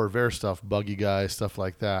of the Corvair stuff, Buggy Guys, stuff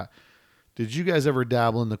like that. Did you guys ever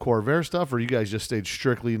dabble in the Corvair stuff, or you guys just stayed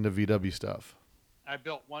strictly into VW stuff? I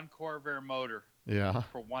built one Corvair motor. Yeah.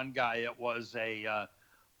 For one guy, it was a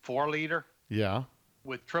 4-liter. Yeah.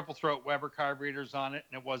 With triple throat Weber carburetors on it,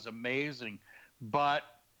 and it was amazing. But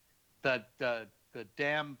the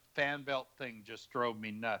damn fan belt thing just drove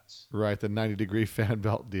me nuts. Right, the 90-degree fan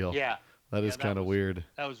belt deal. Yeah. That is kind of weird.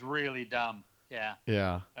 That was really dumb. Yeah.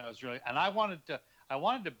 Yeah. That was really, and I wanted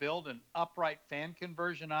to build an upright fan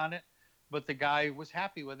conversion on it, but the guy was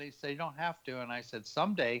happy with it. He said, "You don't have to." And I said,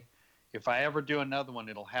 "Someday, if I ever do another one,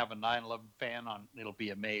 it'll have a 911 fan on. It'll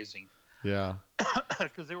be amazing." Yeah.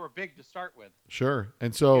 Because they were big to start with. Sure.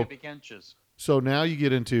 And so big inches. So now you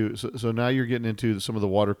get into so now you're getting into some of the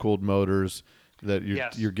water cooled motors that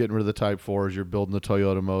you're getting rid of the Type 4s. You're building the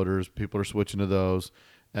Toyota motors. People are switching to those.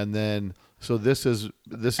 And then, so this is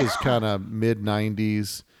kind of mid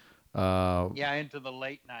 90s. Into the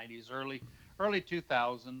late 90s, early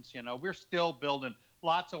 2000s. You know, we're still building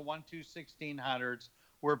lots of 1.2/1600s.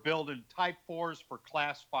 We're building Type 4s for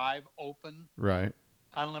Class 5 open. Right.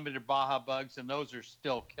 Unlimited Baja bugs, and those are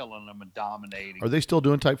still killing them and dominating. Are they still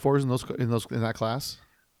doing Type 4s in that class?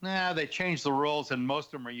 Nah, they changed the rules, and most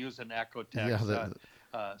of them are using Ecotec.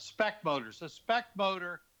 Spec motors. A spec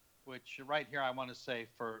motor, which right here I want to say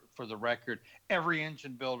for the record, every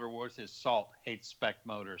engine builder worth his salt hates spec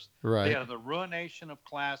motors. Right. They are the ruination of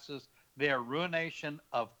classes. They are ruination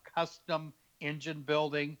of custom engine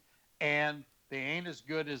building, and they ain't as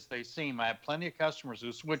good as they seem. I have plenty of customers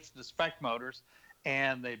who switch to spec motors,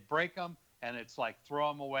 and they break them, and it's like throw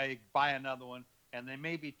them away, buy another one. And they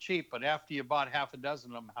may be cheap, but after you bought half a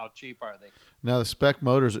dozen of them, how cheap are they? Now, the spec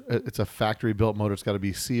motors, it's a factory-built motor. It's got to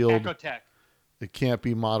be sealed. Ecotec. It can't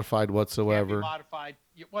be modified whatsoever. Can't be modified.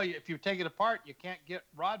 Well, if you take it apart, you can't get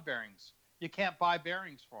rod bearings. You can't buy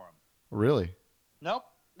bearings for them. Really? Nope.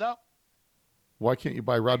 Why can't you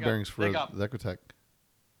buy rod bearings for the Ecotec?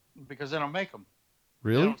 Because they don't make them.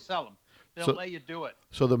 Really? They don't sell them. They don't let you do it.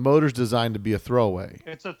 So the motor's designed to be a throwaway.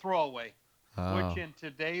 It's a throwaway, which in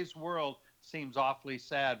today's world seems awfully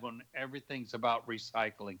sad when everything's about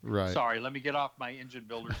recycling. Right. Sorry, let me get off my engine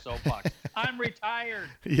builder soapbox. I'm retired.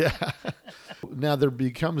 Yeah. Now there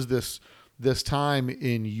becomes this time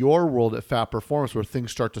in your world at Fat Performance where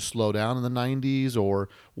things start to slow down in the 90s, or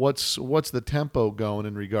what's the tempo going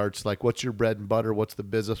in regards to, like, what's your bread and butter? What's the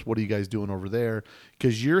business? What are you guys doing over there?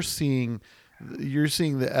 Because you're seeing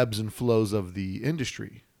the ebbs and flows of the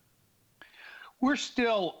industry. We're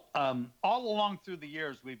still, all along through the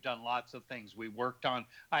years, we've done lots of things.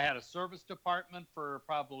 I had a service department for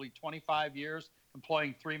probably 25 years,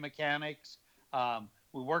 employing 3 mechanics.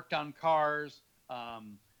 We worked on cars.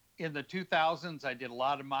 In the 2000s, I did a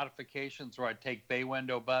lot of modifications where I'd take bay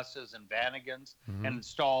window buses and Vanagons and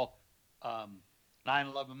install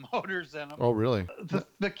 911 motors in them. Oh, really?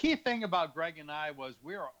 The key thing about Greg and I was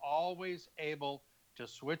we were always able to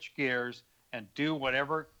switch gears and do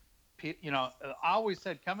whatever. You know, I always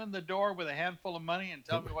said, come in the door with a handful of money and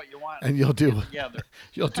tell me what you want. And you'll do together.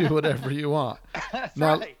 You'll do whatever you want. That's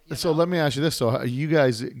now, right. So let me ask you this. So you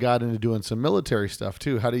guys got into doing some military stuff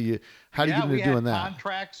too. How do you get into doing that? We had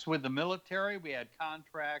contracts with the military. We had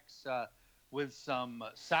contracts with some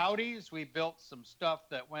Saudis. We built some stuff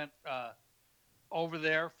that went over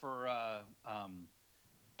there for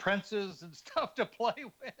princes and stuff to play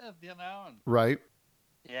with, you know. Right.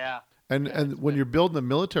 Yeah. And when you're building the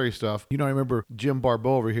military stuff, you know, I remember Jim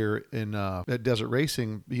Barbeau over here at Desert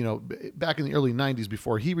Racing, you know, back in the early 90s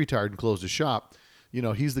before he retired and closed his shop,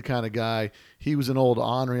 he's the kind of guy, he was an old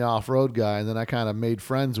ornery off-road guy, and then I kind of made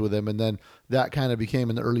friends with him, and then that kind of became,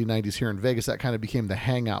 in the early 90s here in Vegas, that kind of became the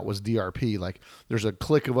hangout, was DRP. Like, there's a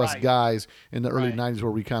clique of us Right. guys in the early Right. 90s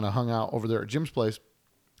where we kind of hung out over there at Jim's place.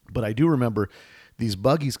 But I do remember these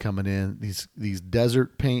buggies coming in, these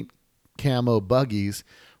desert paint camo buggies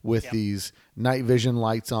with Yep. these night vision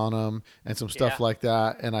lights on them and some stuff Yeah. like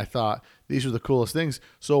that. And I thought these are the coolest things.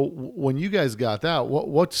 So when you guys got that, what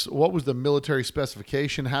was the military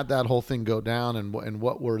specification? How'd that whole thing go down, and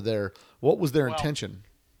what was their Well, intention?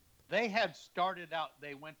 They had started out,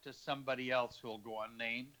 they went to somebody else who will go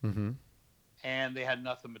unnamed, Mm-hmm. and they had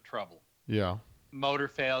nothing but trouble, Yeah. motor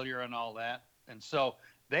failure and all that. And so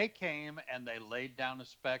they came and they laid down a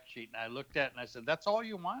spec sheet, and I looked at it and I said, that's all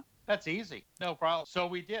you want? That's easy. No problem. So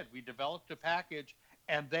we did. We developed a package,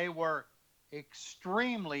 and they were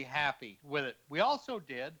extremely happy with it. We also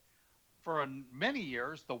did, for many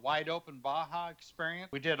years, the Wide Open Baja experience.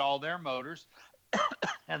 We did all their motors,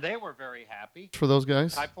 and they were very happy. For those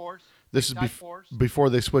guys, Type 4s. this is Type 4s. before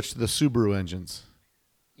they switched to the Subaru engines.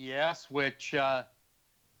 Yes, which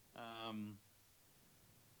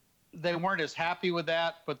they weren't as happy with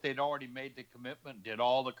that, but they'd already made the commitment, did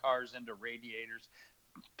all the cars into radiators.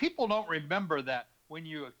 People don't remember that when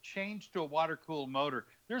you change to a water-cooled motor,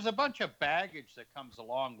 there's a bunch of baggage that comes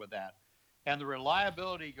along with that. And the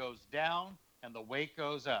reliability goes down and the weight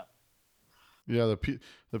goes up. Yeah,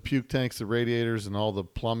 the puke tanks, the radiators, and all the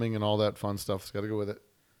plumbing and all that fun stuff's got to go with it.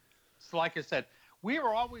 So like I said, we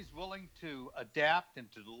were always willing to adapt and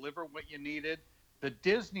to deliver what you needed. The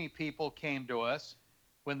Disney people came to us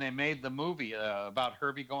when they made the movie about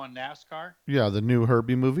Herbie going NASCAR. Yeah, the new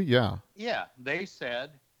Herbie movie. Yeah. Yeah, they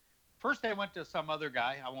said, first they went to some other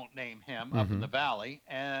guy, I won't name him, up in the valley,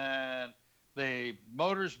 and the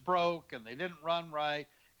motors broke and they didn't run right.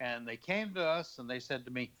 And they came to us and they said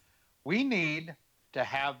to me, we need to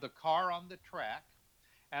have the car on the track,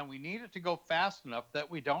 and we need it to go fast enough that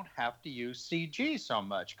we don't have to use CG so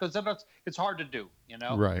much, because it's hard to do,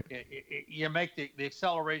 Right. You make the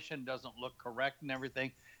acceleration doesn't look correct and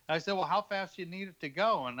everything. And I said, well, how fast do you need it to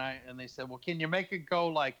go? And they said, well, can you make it go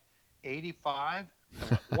like 85? I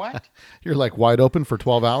went, what? You're like wide open for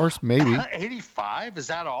 12 hours, maybe. 85? Is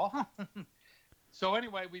that all? So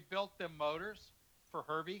anyway, we built them motors for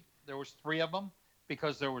Herbie. There was 3 of them,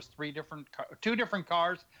 because there was 2 different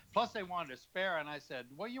cars, plus they wanted a spare. And I said,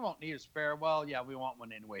 well, you won't need a spare. Well, yeah, we want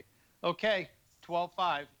one anyway. Okay,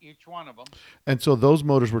 12.5 each one of them. And so those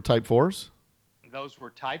motors were Type 4s? Those were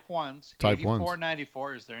Type 1s. Type 84, 1s.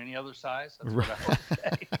 94. Is there any other size? That's what I would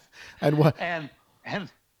say. And what? And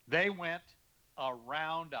they went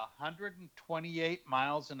around 128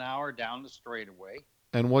 miles an hour down the straightaway.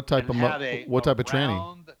 And what type and had what type of tranny?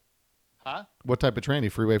 round- Huh? What type of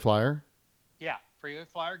tranny? Freeway Flyer? Yeah, Freeway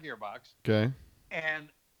Flyer gearbox. Okay. And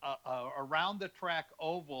around the track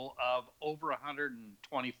oval of over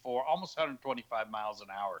 124, almost 125 miles an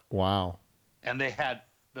hour. Wow. And they had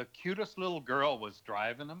the cutest little girl was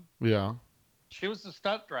driving them. Yeah. She was the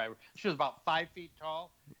stunt driver. She was about 5 feet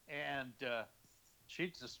tall, and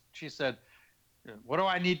she said, "What do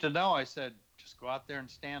I need to know?" I said, "Just go out there and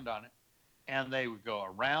stand on it." And they would go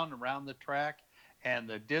around the track, and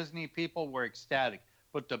the Disney people were ecstatic.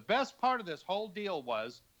 But the best part of this whole deal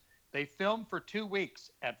was they filmed for 2 weeks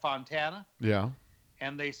at Fontana, Yeah.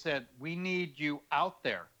 and they said, "We need you out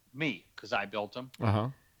there," me, because I built them, Uh-huh.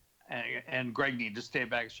 and Greg needed to stay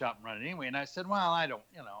back at the shop and run it anyway. And I said, "Well, I don't,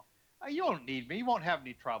 you don't need me. You won't have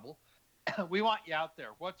any trouble. We want you out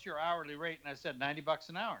there. What's your hourly rate?" And I said, $90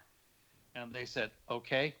 an hour. And they said,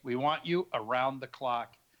 "Okay, we want you around the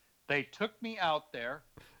clock." They took me out there,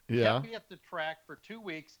 Yeah. kept me at the track for 2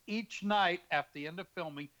 weeks. Each night at the end of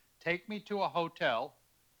filming, take me to a hotel,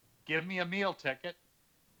 give me a meal ticket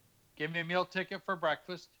for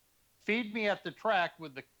breakfast, feed me at the track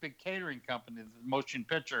with the big catering company, the motion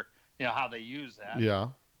picture, how they use that. Yeah.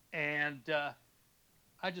 And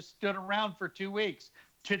I just stood around for 2 weeks,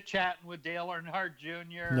 chit-chatting with Dale Earnhardt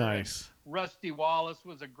Jr. Nice. And Rusty Wallace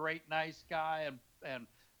was a great, nice guy. And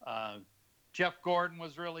Jeff Gordon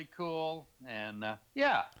was really cool. And,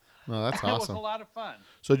 yeah. No, that's It was awesome. a lot of fun.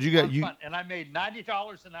 So did you get Fun. And I made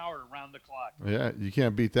 $90 an hour around the clock. Yeah, you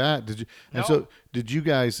can't beat that. Did you? And No. so did you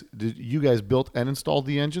guys built and installed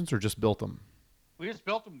the engines, or just built them? We just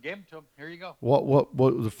built them, gave them to them. Here you go. What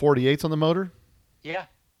the 48s on the motor? Yeah.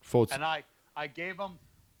 Folks. And I gave them,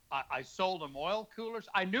 I sold them oil coolers.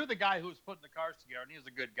 I knew the guy who was putting the cars together, and he was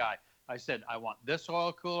a good guy. I said, I want this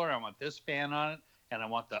oil cooler, I want this fan on it, and I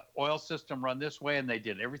want the oil system run this way. And they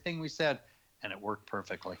did everything we said, and it worked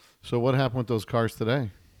perfectly. So what happened with those cars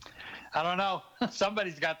today? I don't know.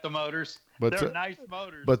 Somebody's got the motors. But They're nice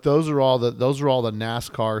motors. but those are all the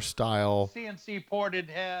NASCAR style. CNC ported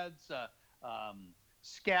heads,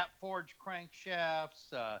 scat forged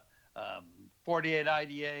crankshafts, 48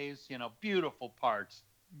 IDAs. Beautiful parts,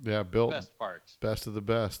 Yeah, built best parts. best of the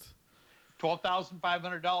best.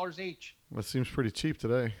 $12,500 each. That seems pretty cheap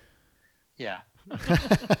today. Yeah.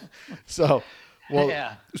 So, well,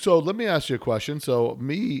 Yeah. so let me ask you a question. So,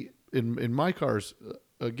 me in my cars,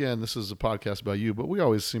 again, this is a podcast about you, but we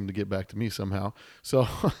always seem to get back to me somehow. So,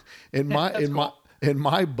 in my in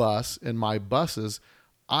my buses,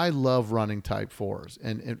 I love running Type 4s,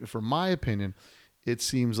 and for my opinion, it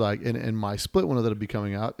seems like in my split one that'll be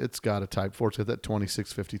coming out, it's got a Type 4. It's got that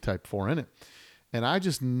 2650 Type 4 in it, and I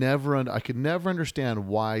just I could never understand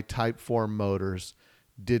why Type 4 motors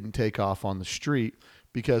didn't take off on the street,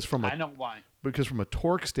 because I know why. because from a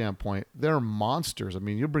torque standpoint, they're monsters. I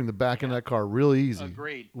mean, you'll bring the back end of that car really easy.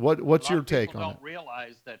 Agreed. What's your take People on it? don't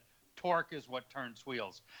realize that torque is what turns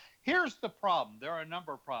wheels. Here's the problem. There are a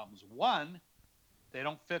number of problems. One, they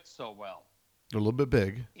don't fit so well They're a little bit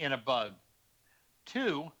big. in a Bug.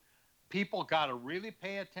 Two, people got to really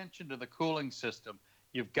pay attention to the cooling system.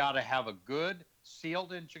 You've got to have a good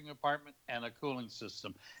sealed engine compartment and a cooling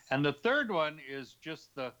system. And the third one is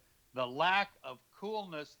just the lack of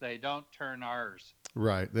coolness. They don't turn ours.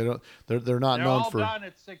 Right. They don't. They're not They're known all for. done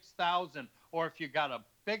at 6,000. Or if you got a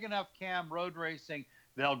big enough cam road racing,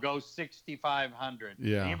 they'll go 6,500.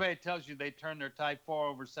 Yeah. Anybody that tells you they turn their Type 4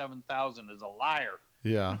 over 7,000 is a liar.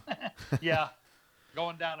 Yeah. Yeah,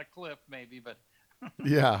 going down a cliff maybe, but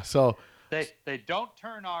Yeah. So they don't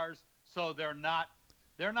turn ours, so they're not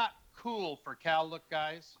cool for cow look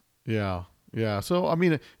guys. yeah. Yeah. So I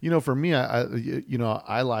mean, for me,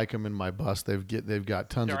 I like them in my bus. They've got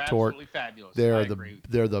tons They're of torque. absolutely fabulous. They're I the agree.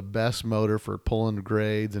 they're the best motor for pulling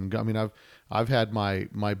grades, and I mean I've had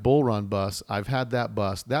my Bull Run bus. I've had that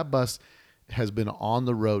bus. That bus has been on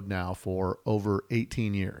the road now for over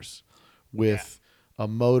 18 years with a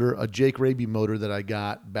motor, a Jake Raby motor that I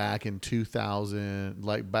got back in 2000,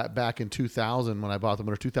 like back in 2000 when I bought the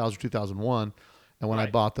motor, 2000 2001, and when I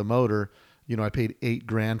Right. bought the motor, I paid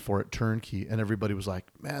 $8,000 for it turnkey, and everybody was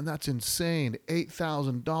like, "Man, that's insane!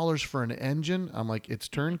 $8,000 for an engine." I'm like, "It's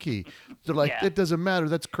turnkey." They're like, Yeah. "It doesn't matter.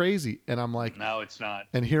 That's crazy." And I'm like, No, it's not.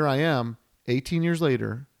 and here I am, 18 years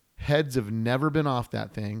later. Heads have never been off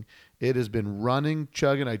that thing. It has been running,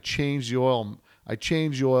 chugging. I changed the oil.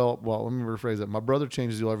 Well, let me rephrase that. My brother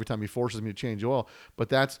changes the oil every time he forces me to change the oil. But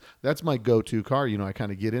that's my go-to car. I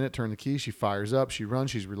kind of get in it, turn the key, she fires up, she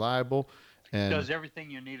runs, she's reliable. And Does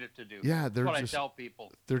everything you need it to do. Yeah, That's they're what just- I tell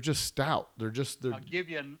people. they're just stout. They're I'll give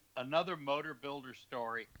you another motor builder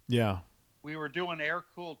story. yeah. We were doing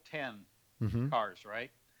air-cooled 10 Mm-hmm. cars,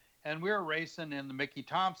 right? And we were racing in the Mickey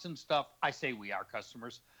Thompson stuff. I say we, our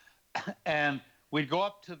customers. And we'd go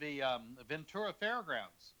up to the Ventura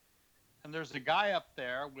Fairgrounds. And there's a guy up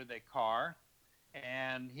there with a car.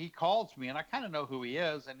 And he calls me, and I kind of know who he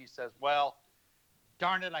is. And he says, well,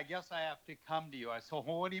 darn it, I guess I have to come to you. I said,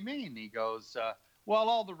 well, what do you mean? He goes, well,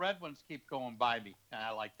 all the red ones keep going by me. And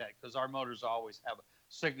I like that because our motors always have a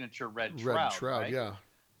signature red shroud. Right? Yeah.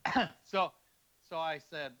 So I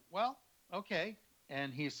said, well, okay.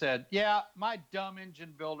 And he said, yeah, my dumb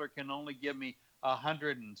engine builder can only give me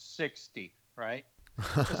 160, right?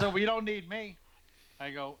 I said, well, you don't need me.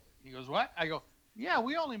 He goes, what? I go, yeah,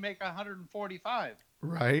 we only make 145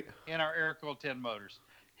 Right. in our air-cooled 10 motors.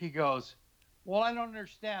 He goes, well, I don't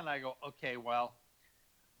understand. I go, okay, well,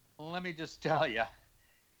 let me just tell you.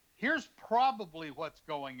 Here's probably what's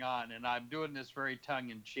going on, and I'm doing this very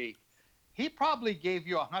tongue-in-cheek. He probably gave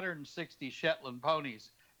you 160 Shetland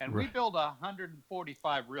ponies, and we Right. build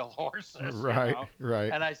 145 real horses. Right.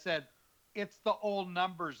 Right. And I said, it's the old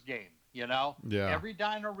numbers game, Yeah. Every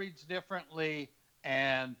dyno reads differently,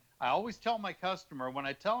 and I always tell my customer, when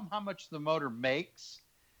I tell them how much the motor makes,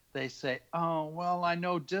 they say, oh, well, I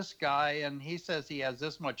know this guy, and he says he has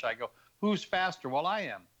this much. I go, who's faster? Well, I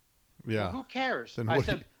am. Yeah. Well, who cares? Then I what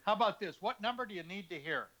said, do how about this? What number do you need to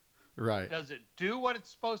hear? Right. Does it do what it's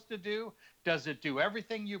supposed to do? Does it do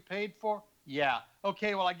everything you paid for? Yeah.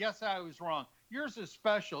 Okay, well, I guess I was wrong. Yours is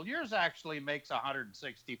special. Yours actually makes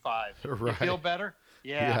 165. You Right. feel better?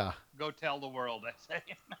 Yeah. Yeah. Go tell the world, I say.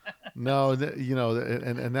 No,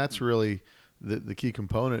 and that's really the key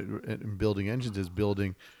component in building engines is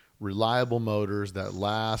building reliable motors that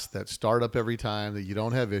last, that start up every time, that you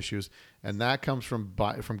don't have issues, and that comes from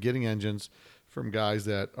getting engines from guys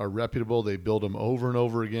that are reputable. They build them over and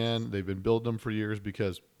over again. They've been building them for years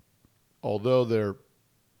because although they're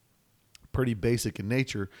pretty basic in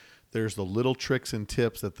nature, there's the little tricks and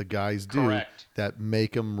tips that the guys do Correct. that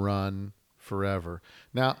make them run forever.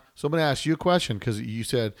 Now, so I'm going to ask you a question because you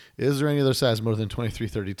said, is there any other size motor than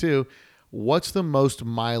 2332? What's the most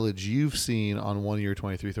mileage you've seen on one of your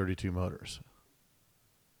 2332 motors?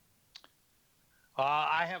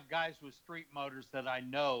 I have guys with street motors that I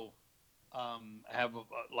know have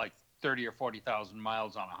like 30 or 40,000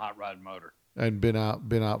 miles on a hot rod motor. And been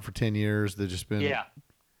out for 10 years. They've just been. Yeah.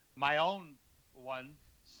 My own one,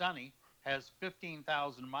 Sonny, has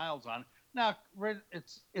 15,000 miles on it. Now,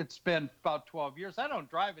 it's been about 12 years. I don't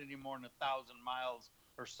drive it any more than 1,000 miles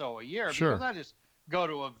or so a year Sure. because I just go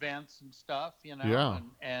to events and stuff, you know.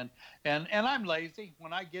 Yeah. And I'm lazy.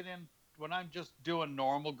 When I'm just doing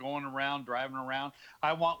normal, going around, driving around,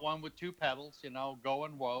 I want one with two pedals, you know,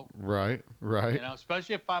 going whoa. Right. You know,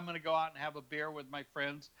 especially if I'm going to go out and have a beer with my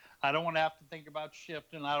friends. I don't want to have to think about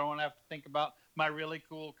shifting. I don't want to have to think about my really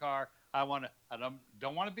cool car. I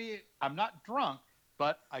don't want to be, I'm not drunk,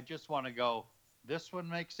 but I just want to go, this one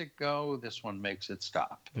makes it go, this one makes it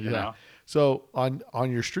stop. You know? So on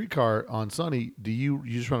your street car on Sunny, do you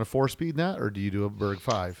just run a 4-speed in that, or do you do a Berg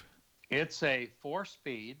 5? It's a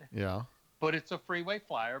 4-speed. Yeah. But it's a freeway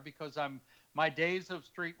flyer because my days of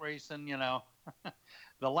street racing, you know,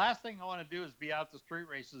 the last thing I want to do is be out the street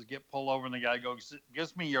races, get pulled over, and the guy goes,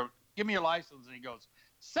 give me your license, and he goes,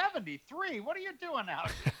 73, what are you doing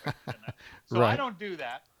out here? You know? So Right. I don't do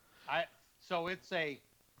that. So it's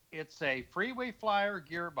a freeway flyer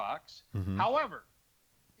gearbox. Mm-hmm. However,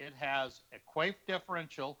 it has a Quaife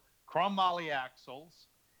differential, chrome moly axles.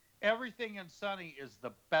 Everything in Sunny is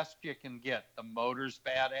the best you can get. The motor's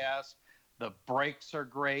badass. The brakes are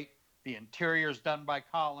great. The interior's done by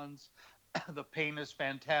Collins. The paint is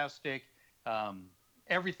fantastic.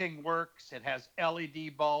 Everything works. It has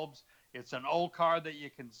LED bulbs. It's an old car that you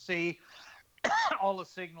can see. All the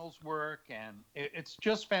signals work, and it's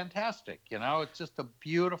just fantastic. You know, it's just a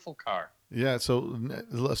beautiful car. Yeah. So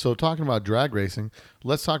talking about drag racing,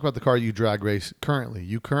 let's talk about the car you drag race currently.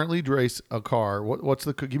 You currently race a car.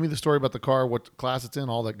 Give me the story about the car, what class it's in,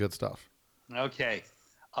 all that good stuff. Okay.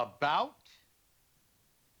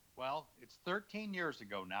 It's 13 years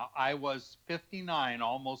ago now. I was 59,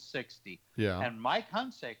 almost 60. Yeah. And Mike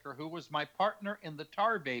Hunsaker, who was my partner in the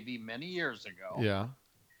Tar Baby many years ago, Yeah.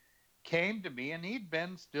 came to me, and he'd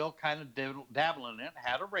been still kind of dabbling in it,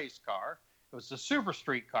 had a race car. It was a super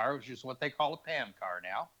street car, which is what they call a pan car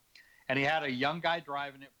now. And he had a young guy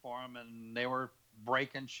driving it for him, and they were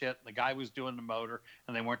breaking shit. The guy was doing the motor,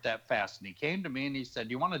 and they weren't that fast. And he came to me, and he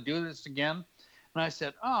said, "You want to do this again?" And I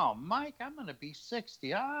said, "Oh, Mike, I'm going to be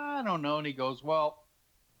 60. I don't know." And he goes, "Well,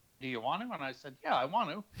 do you want to?" And I said, "Yeah, I want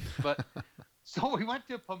to." But so we went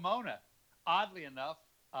to Pomona. Oddly enough,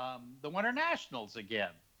 the Winter Nationals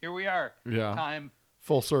again. Here we are. Yeah. Time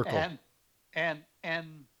Full circle. and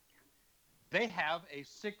they have a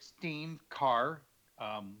 16 car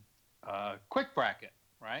quick bracket,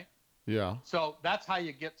 right? Yeah. So that's how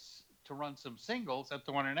you get to run some singles at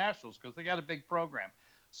the Winter Nationals, because they got a big program.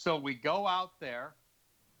 So we go out there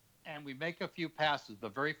and we make a few passes. The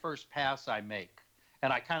very first pass I make,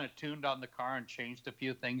 and I kind of tuned on the car and changed a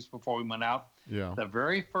few things before we went out. Yeah. The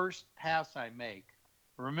very first pass I make,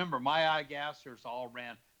 remember, my iGassers all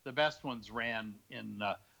ran. The best ones ran in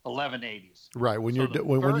 1180s. Right. When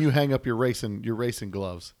when you hang up your racing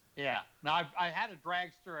gloves. Yeah. Now I had a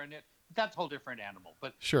dragster, and that's a whole different animal.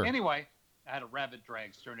 But Sure. Anyway, I had a Rabbit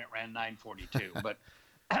dragster, and it ran 942. But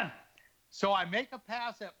so I make a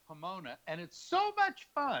pass at Pomona, and it's so much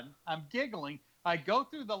fun. I'm giggling. I go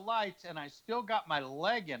through the lights, and I still got my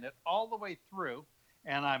leg in it all the way through,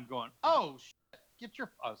 and I'm going, "Oh shit!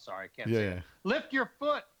 Sorry, I can't say it. Lift your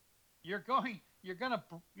foot. You're gonna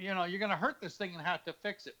hurt this thing and have to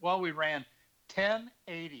fix it." Well, we ran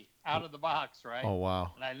 1080 out of the box, right? Oh,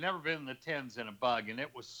 wow. And I'd never been in the 10s in a bug, and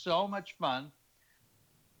it was so much fun.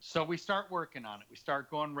 So we start working on it. We start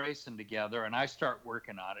going racing together, and I start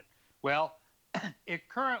working on it. Well, it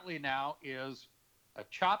currently now is a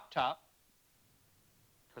chop top,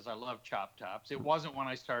 because I love chop tops. It wasn't when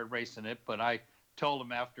I started racing it, but I told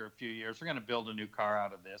him after a few years, we're going to build a new car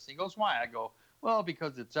out of this. He goes, "Why?" I go, "Well,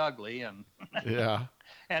 because it's ugly, and Yeah.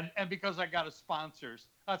 and because I got a sponsors."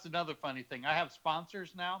 That's another funny thing. I have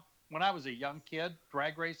sponsors now. When I was a young kid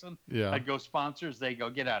drag racing, Yeah. I'd go sponsors. They go,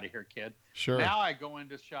 "Get out of here, kid." Sure. Now I go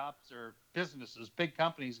into shops or businesses, big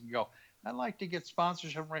companies, and go, "I'd like to get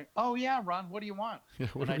sponsorship." "Oh yeah, Ron, what do you want?" Yeah,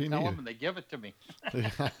 what and do I you tell need? them, and they give it to me.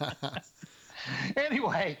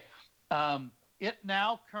 Anyway, it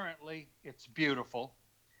now currently, it's beautiful.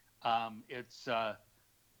 It's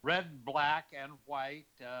red, black, and white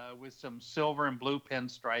with some silver and blue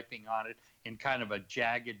pinstriping on it in kind of a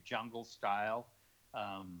jagged jungle style.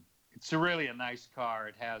 It's really a nice car.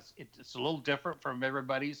 It's a little different from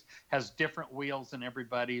everybody's. Has different wheels than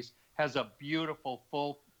everybody's. Has a beautiful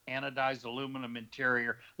full anodized aluminum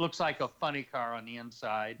interior. Looks like a funny car on the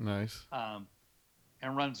inside. Nice.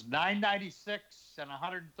 And runs 996 and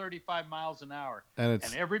 135 miles an hour. And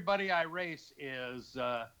everybody I race is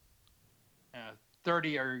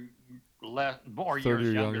 30 or less, more 30 years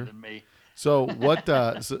or younger than me. So what?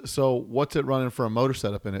 So what's it running for a motor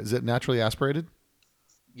setup in it? Is it naturally aspirated?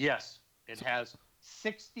 Yes, it has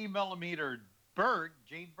 60 millimeter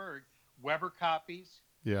Gene Berg Weber copies.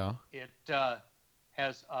 Yeah. It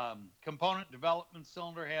has component development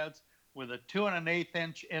cylinder heads with a 2 1/8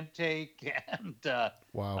 inch intake, and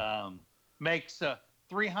wow. Makes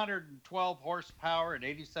 312 horsepower at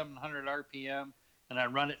 8,700 RPM, and I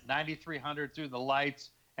run it 9,300 through the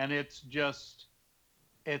lights, and it's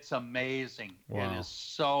amazing. Wow. It is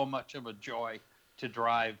so much of a joy to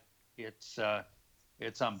drive.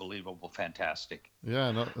 It's unbelievable, fantastic. Yeah,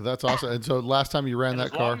 no, that's awesome. And so last time you ran that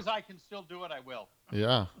car, as long as I can still do it, I will.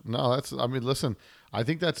 Yeah, no, I mean, listen, I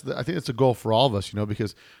think that's a goal for all of us,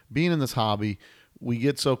 because being in this hobby, we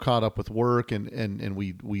get so caught up with work and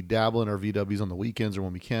we dabble in our VWs on the weekends or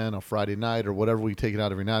when we can, on Friday night or whatever. We take it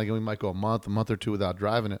out every night. Again, we might go a month or two without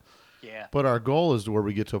driving it. Yeah. But our goal is to where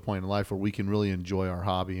we get to a point in life where we can really enjoy our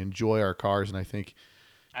hobby, enjoy our cars, and I think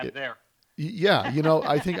I'm there. Yeah,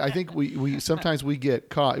 I think we sometimes we get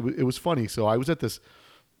caught. It was funny. So I was at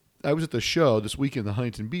the show this weekend, the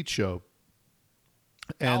Huntington Beach show.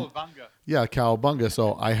 And Cowabunga. Yeah, Cowabunga.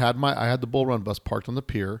 So I had the Bull Run bus parked on the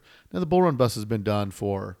pier. Now the Bull Run bus has been done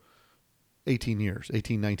for 19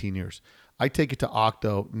 years. I take it to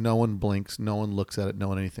Octo. No one blinks. No one looks at it. No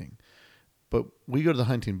one anything. But we go to the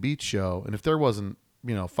Huntington Beach show, and if there wasn't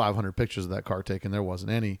 500 pictures of that car taken, there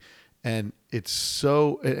wasn't any. And it's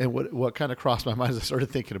so, and what kind of crossed my mind is I started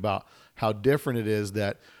thinking about how different it is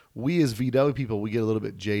that we as VW people, we get a little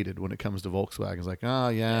bit jaded when it comes to Volkswagen. It's like, oh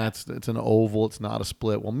yeah, it's an oval, it's not a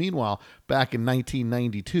split. Well, meanwhile, back in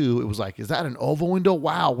 1992, it was like, is that an oval window?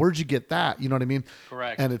 Wow, where'd you get that? You know what I mean?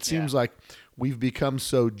 Correct. And it seems like we've become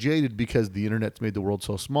so jaded because the internet's made the world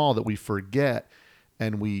so small that we forget,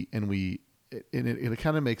 and it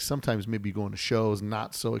kind of makes sometimes maybe going to shows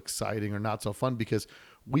not so exciting or not so fun because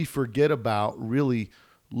we forget about really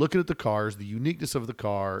looking at the cars, the uniqueness of the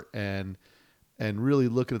car, and really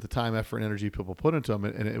looking at the time, effort, and energy people put into them.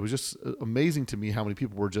 And it was just amazing to me how many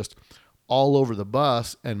people were just all over the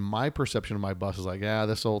bus. And my perception of my bus is like,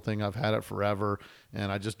 this old thing, I've had it forever,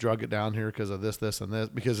 and I just drug it down here because of this, and this,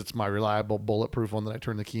 because it's my reliable bulletproof one that I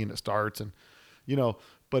turn the key and it starts. And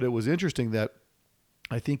but it was interesting that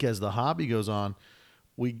I think as the hobby goes on,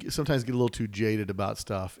 we sometimes get a little too jaded about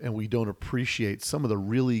stuff, and we don't appreciate some of the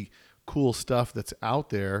really cool stuff that's out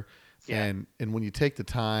there. Yeah. And when you take the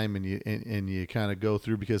time and you kind of go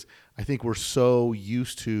through, because I think we're so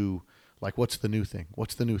used to like, what's the new thing?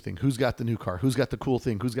 What's the new thing? Who's got the new car? Who's got the cool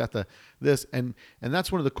thing? Who's got this? And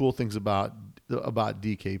that's one of the cool things about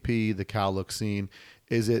DKP, the Cowlook scene,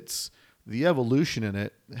 is it's the evolution in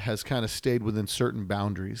it has kind of stayed within certain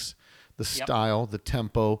boundaries. The style, the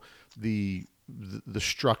tempo, the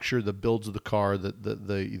structure, the builds of the car,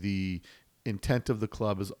 the intent of the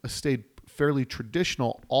club has stayed fairly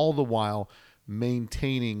traditional, all the while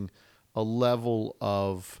maintaining a level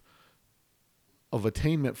of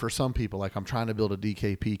attainment for some people. Like, I'm trying to build a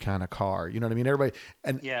DKP kind of car. You know what I mean?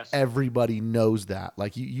 Everybody knows that.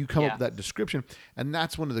 Like, you come up with that description, and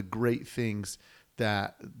that's one of the great things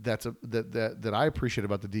that I appreciate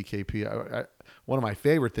about the DKP. One of my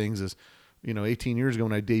favorite things is, 18 years ago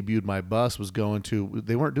when I debuted my bus, was going to,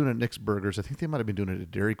 they weren't doing it at Nick's Burgers. I think they might have been doing it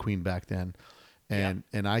at Dairy Queen back then. And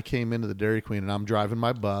I came into the Dairy Queen, and I'm driving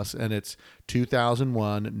my bus, and it's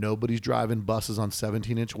 2001. Nobody's driving buses on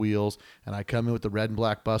 17-inch wheels. And I come in with the red and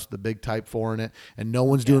black bus with the big Type 4 in it, and no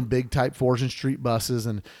one's doing big Type 4s and street buses.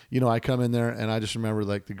 And, I come in there, and I just remember,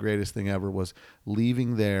 like, the greatest thing ever was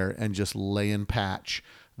leaving there and just laying patch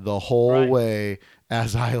the whole way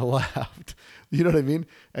as I left. You know what I mean?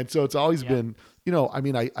 And so it's always been,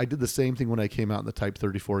 I did the same thing when I came out in the Type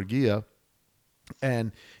 34 Ghia.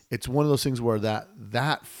 And it's one of those things where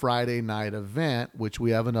that Friday night event, which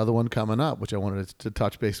we have another one coming up, which I wanted to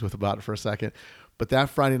touch base with about it for a second, but that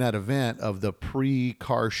Friday night event of the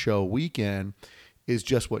pre-car show weekend is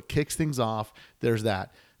just what kicks things off. There's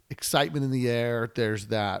that excitement in the air. There's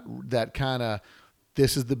that kind of,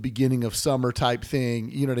 this is the beginning of summer type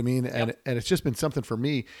thing. You know what I mean? And it's just been something for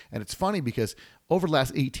me. And it's funny because over the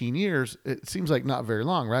last 18 years, it seems like not very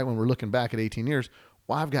long, right? When we're looking back at 18 years,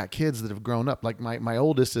 well, I've got kids that have grown up. Like my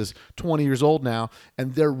oldest is 20 years old now,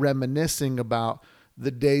 and they're reminiscing about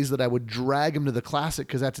the days that I would drag them to the Classic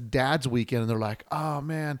because that's Dad's weekend. And they're like, oh,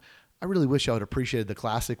 man, I really wish I would appreciated the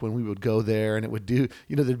Classic when we would go there and it would do,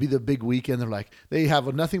 there'd be the big weekend. They're like, they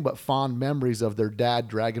have nothing but fond memories of their dad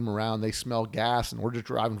dragging them around. They smell gas and we're just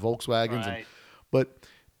driving Volkswagens. Right. But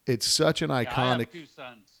it's such an I iconic. have two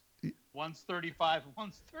sons. One's 35,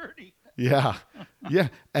 one's 30. Yeah. Yeah.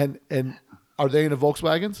 And are they into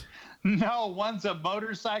Volkswagens? No, one's a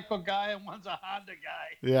motorcycle guy and one's a Honda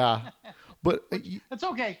guy. Yeah. But It's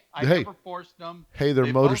okay. I Hey. never forced them. Hey, they're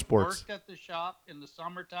They both motorsports. worked at the shop in the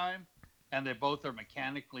summertime, and they both are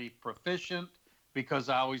mechanically proficient because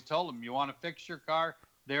I always told them, you want to fix your car,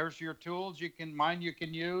 there's your tools you can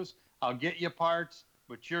use. I'll get you parts,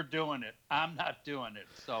 but you're doing it. I'm not doing it.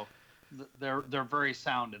 So they're very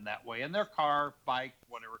sound in that way. And they're car, bike,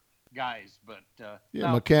 whatever guys, but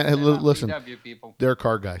listen, VW people. they're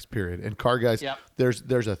car guys, period. And car guys, Yep.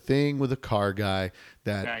 there's a thing with a car guy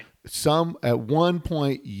that Right. at one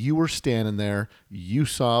point you were standing there, you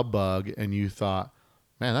saw a bug, and you thought,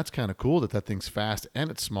 man, that's kind of cool that thing's fast and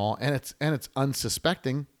it's small and it's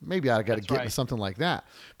unsuspecting. Maybe I got to That's get right. into something like that,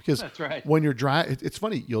 because That's right. when you're it's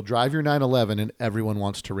funny. You'll drive your 911 and everyone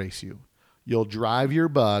wants to race you. You'll drive your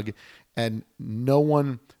bug and no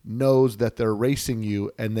one knows that they're racing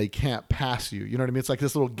you and they can't pass you. You know what I mean? It's like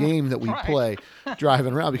this little game that we Right. play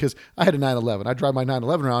driving around, because I had a 911. I drive my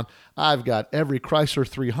 911 around. I've got every Chrysler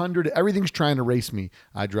 300. Everything's trying to race me.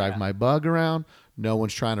 I drive my bug around. No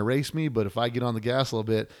one's trying to race me. But if I get on the gas a little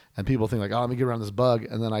bit and people think like, oh, let me get around this bug,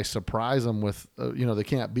 and then I surprise them with, they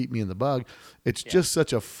can't beat me in the bug. It's just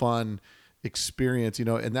such a fun experience,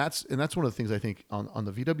 and that's one of the things I think on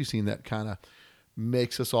the VW scene that kind of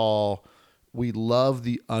makes us all. We love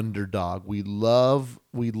the underdog. We love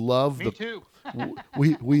Me the too.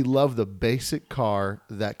 we love the basic car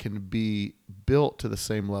that can be built to the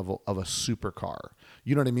same level of a supercar.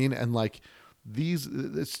 You know what I mean? And like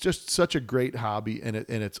it's just such a great hobby, and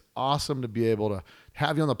it's awesome to be able to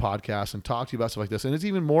have you on the podcast and talk to you about stuff like this. And it's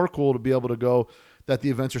even more cool to be able to go that the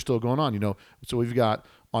events are still going on. So we've got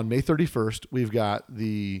on May 31st, we've got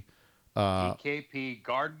the DKP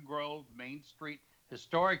Garden Grove Main Street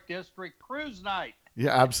Historic District Cruise Night.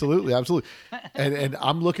 Yeah, absolutely. And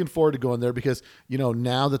I'm looking forward to going there because,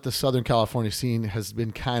 now that the Southern California scene has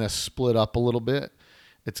been kind of split up a little bit,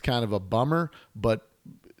 it's kind of a bummer, but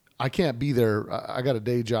I can't be there. I got a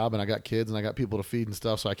day job and I got kids and I got people to feed and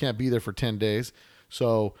stuff, so I can't be there for 10 days.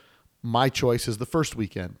 So my choice is the first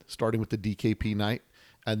weekend, starting with the DKP night,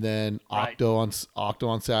 and then Right. Octo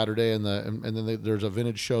on Saturday, and then there's a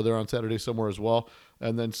vintage show there on Saturday somewhere as well,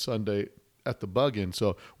 and then Sunday at the Bug-In.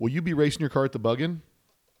 So will you be racing your car at the Bug-In?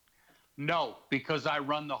 No, because I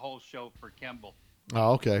run the whole show for Kimball.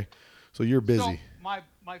 Oh, okay. So you're busy. So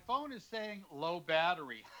my phone is saying low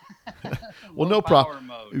battery. Well, Low no power problem.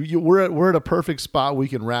 mode. We're at a perfect spot. We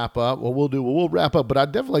can wrap up. We'll wrap up. But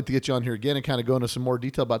I'd definitely like to get you on here again and kind of go into some more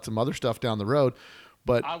detail about some other stuff down the road.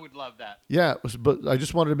 But I would love that. yeah, but I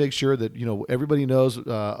just wanted to make sure that everybody knows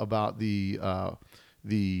about the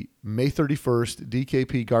May 31st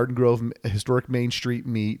DKP Garden Grove Historic Main Street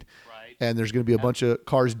meet, Right. and there's going to be a bunch of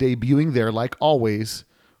cars debuting there, like always.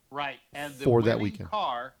 Right. And the For that winning weekend.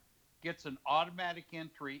 car gets an automatic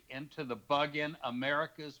entry into the Bug-In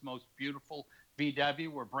America's Most Beautiful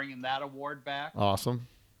VW. We're bringing that award back. Awesome.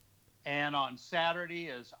 And on Saturday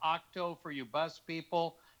is Octo for you bus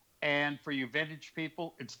people, and for you vintage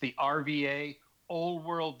people, it's the RVA Old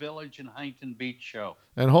World Village in Huntington Beach show.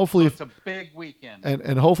 And hopefully, It's a big weekend.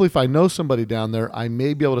 And hopefully, if I know somebody down there, I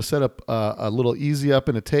may be able to set up a little easy up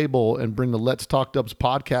in a table and bring the Let's Talk Dubs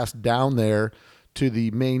podcast down there to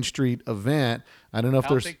the Main Street event. I don't know if I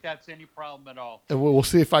don't there's. think that's any problem at all. And we'll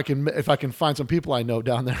see if I can find some people I know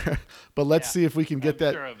down there. But let's Yeah, see if we can get I'm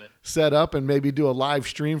that sure of it. set up and maybe do a live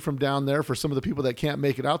stream from down there for some of the people that can't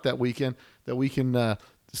make it out that weekend, that we can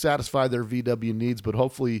satisfy their VW needs. But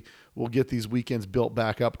hopefully we'll get these weekends built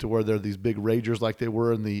back up to where they're these big ragers like they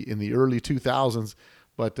were in the early 2000s.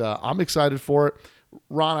 But I'm excited for it.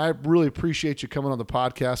 Ron, I really appreciate you coming on the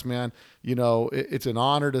podcast, man. It's an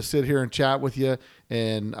honor to sit here and chat with you,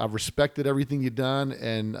 and I've respected everything you've done,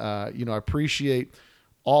 and I appreciate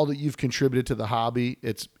all that you've contributed to the hobby.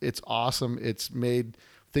 It's awesome. It's made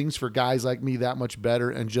things for guys like me that much better,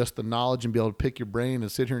 and just the knowledge and be able to pick your brain and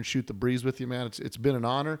sit here and shoot the breeze with you, man. It's been an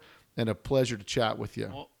honor and a pleasure to chat with you.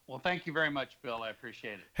 Well, thank you very much, Bill. I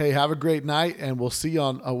appreciate it. Hey, have a great night, and we'll see you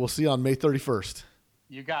on May 31st.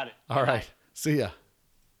 You got it. All right. See ya.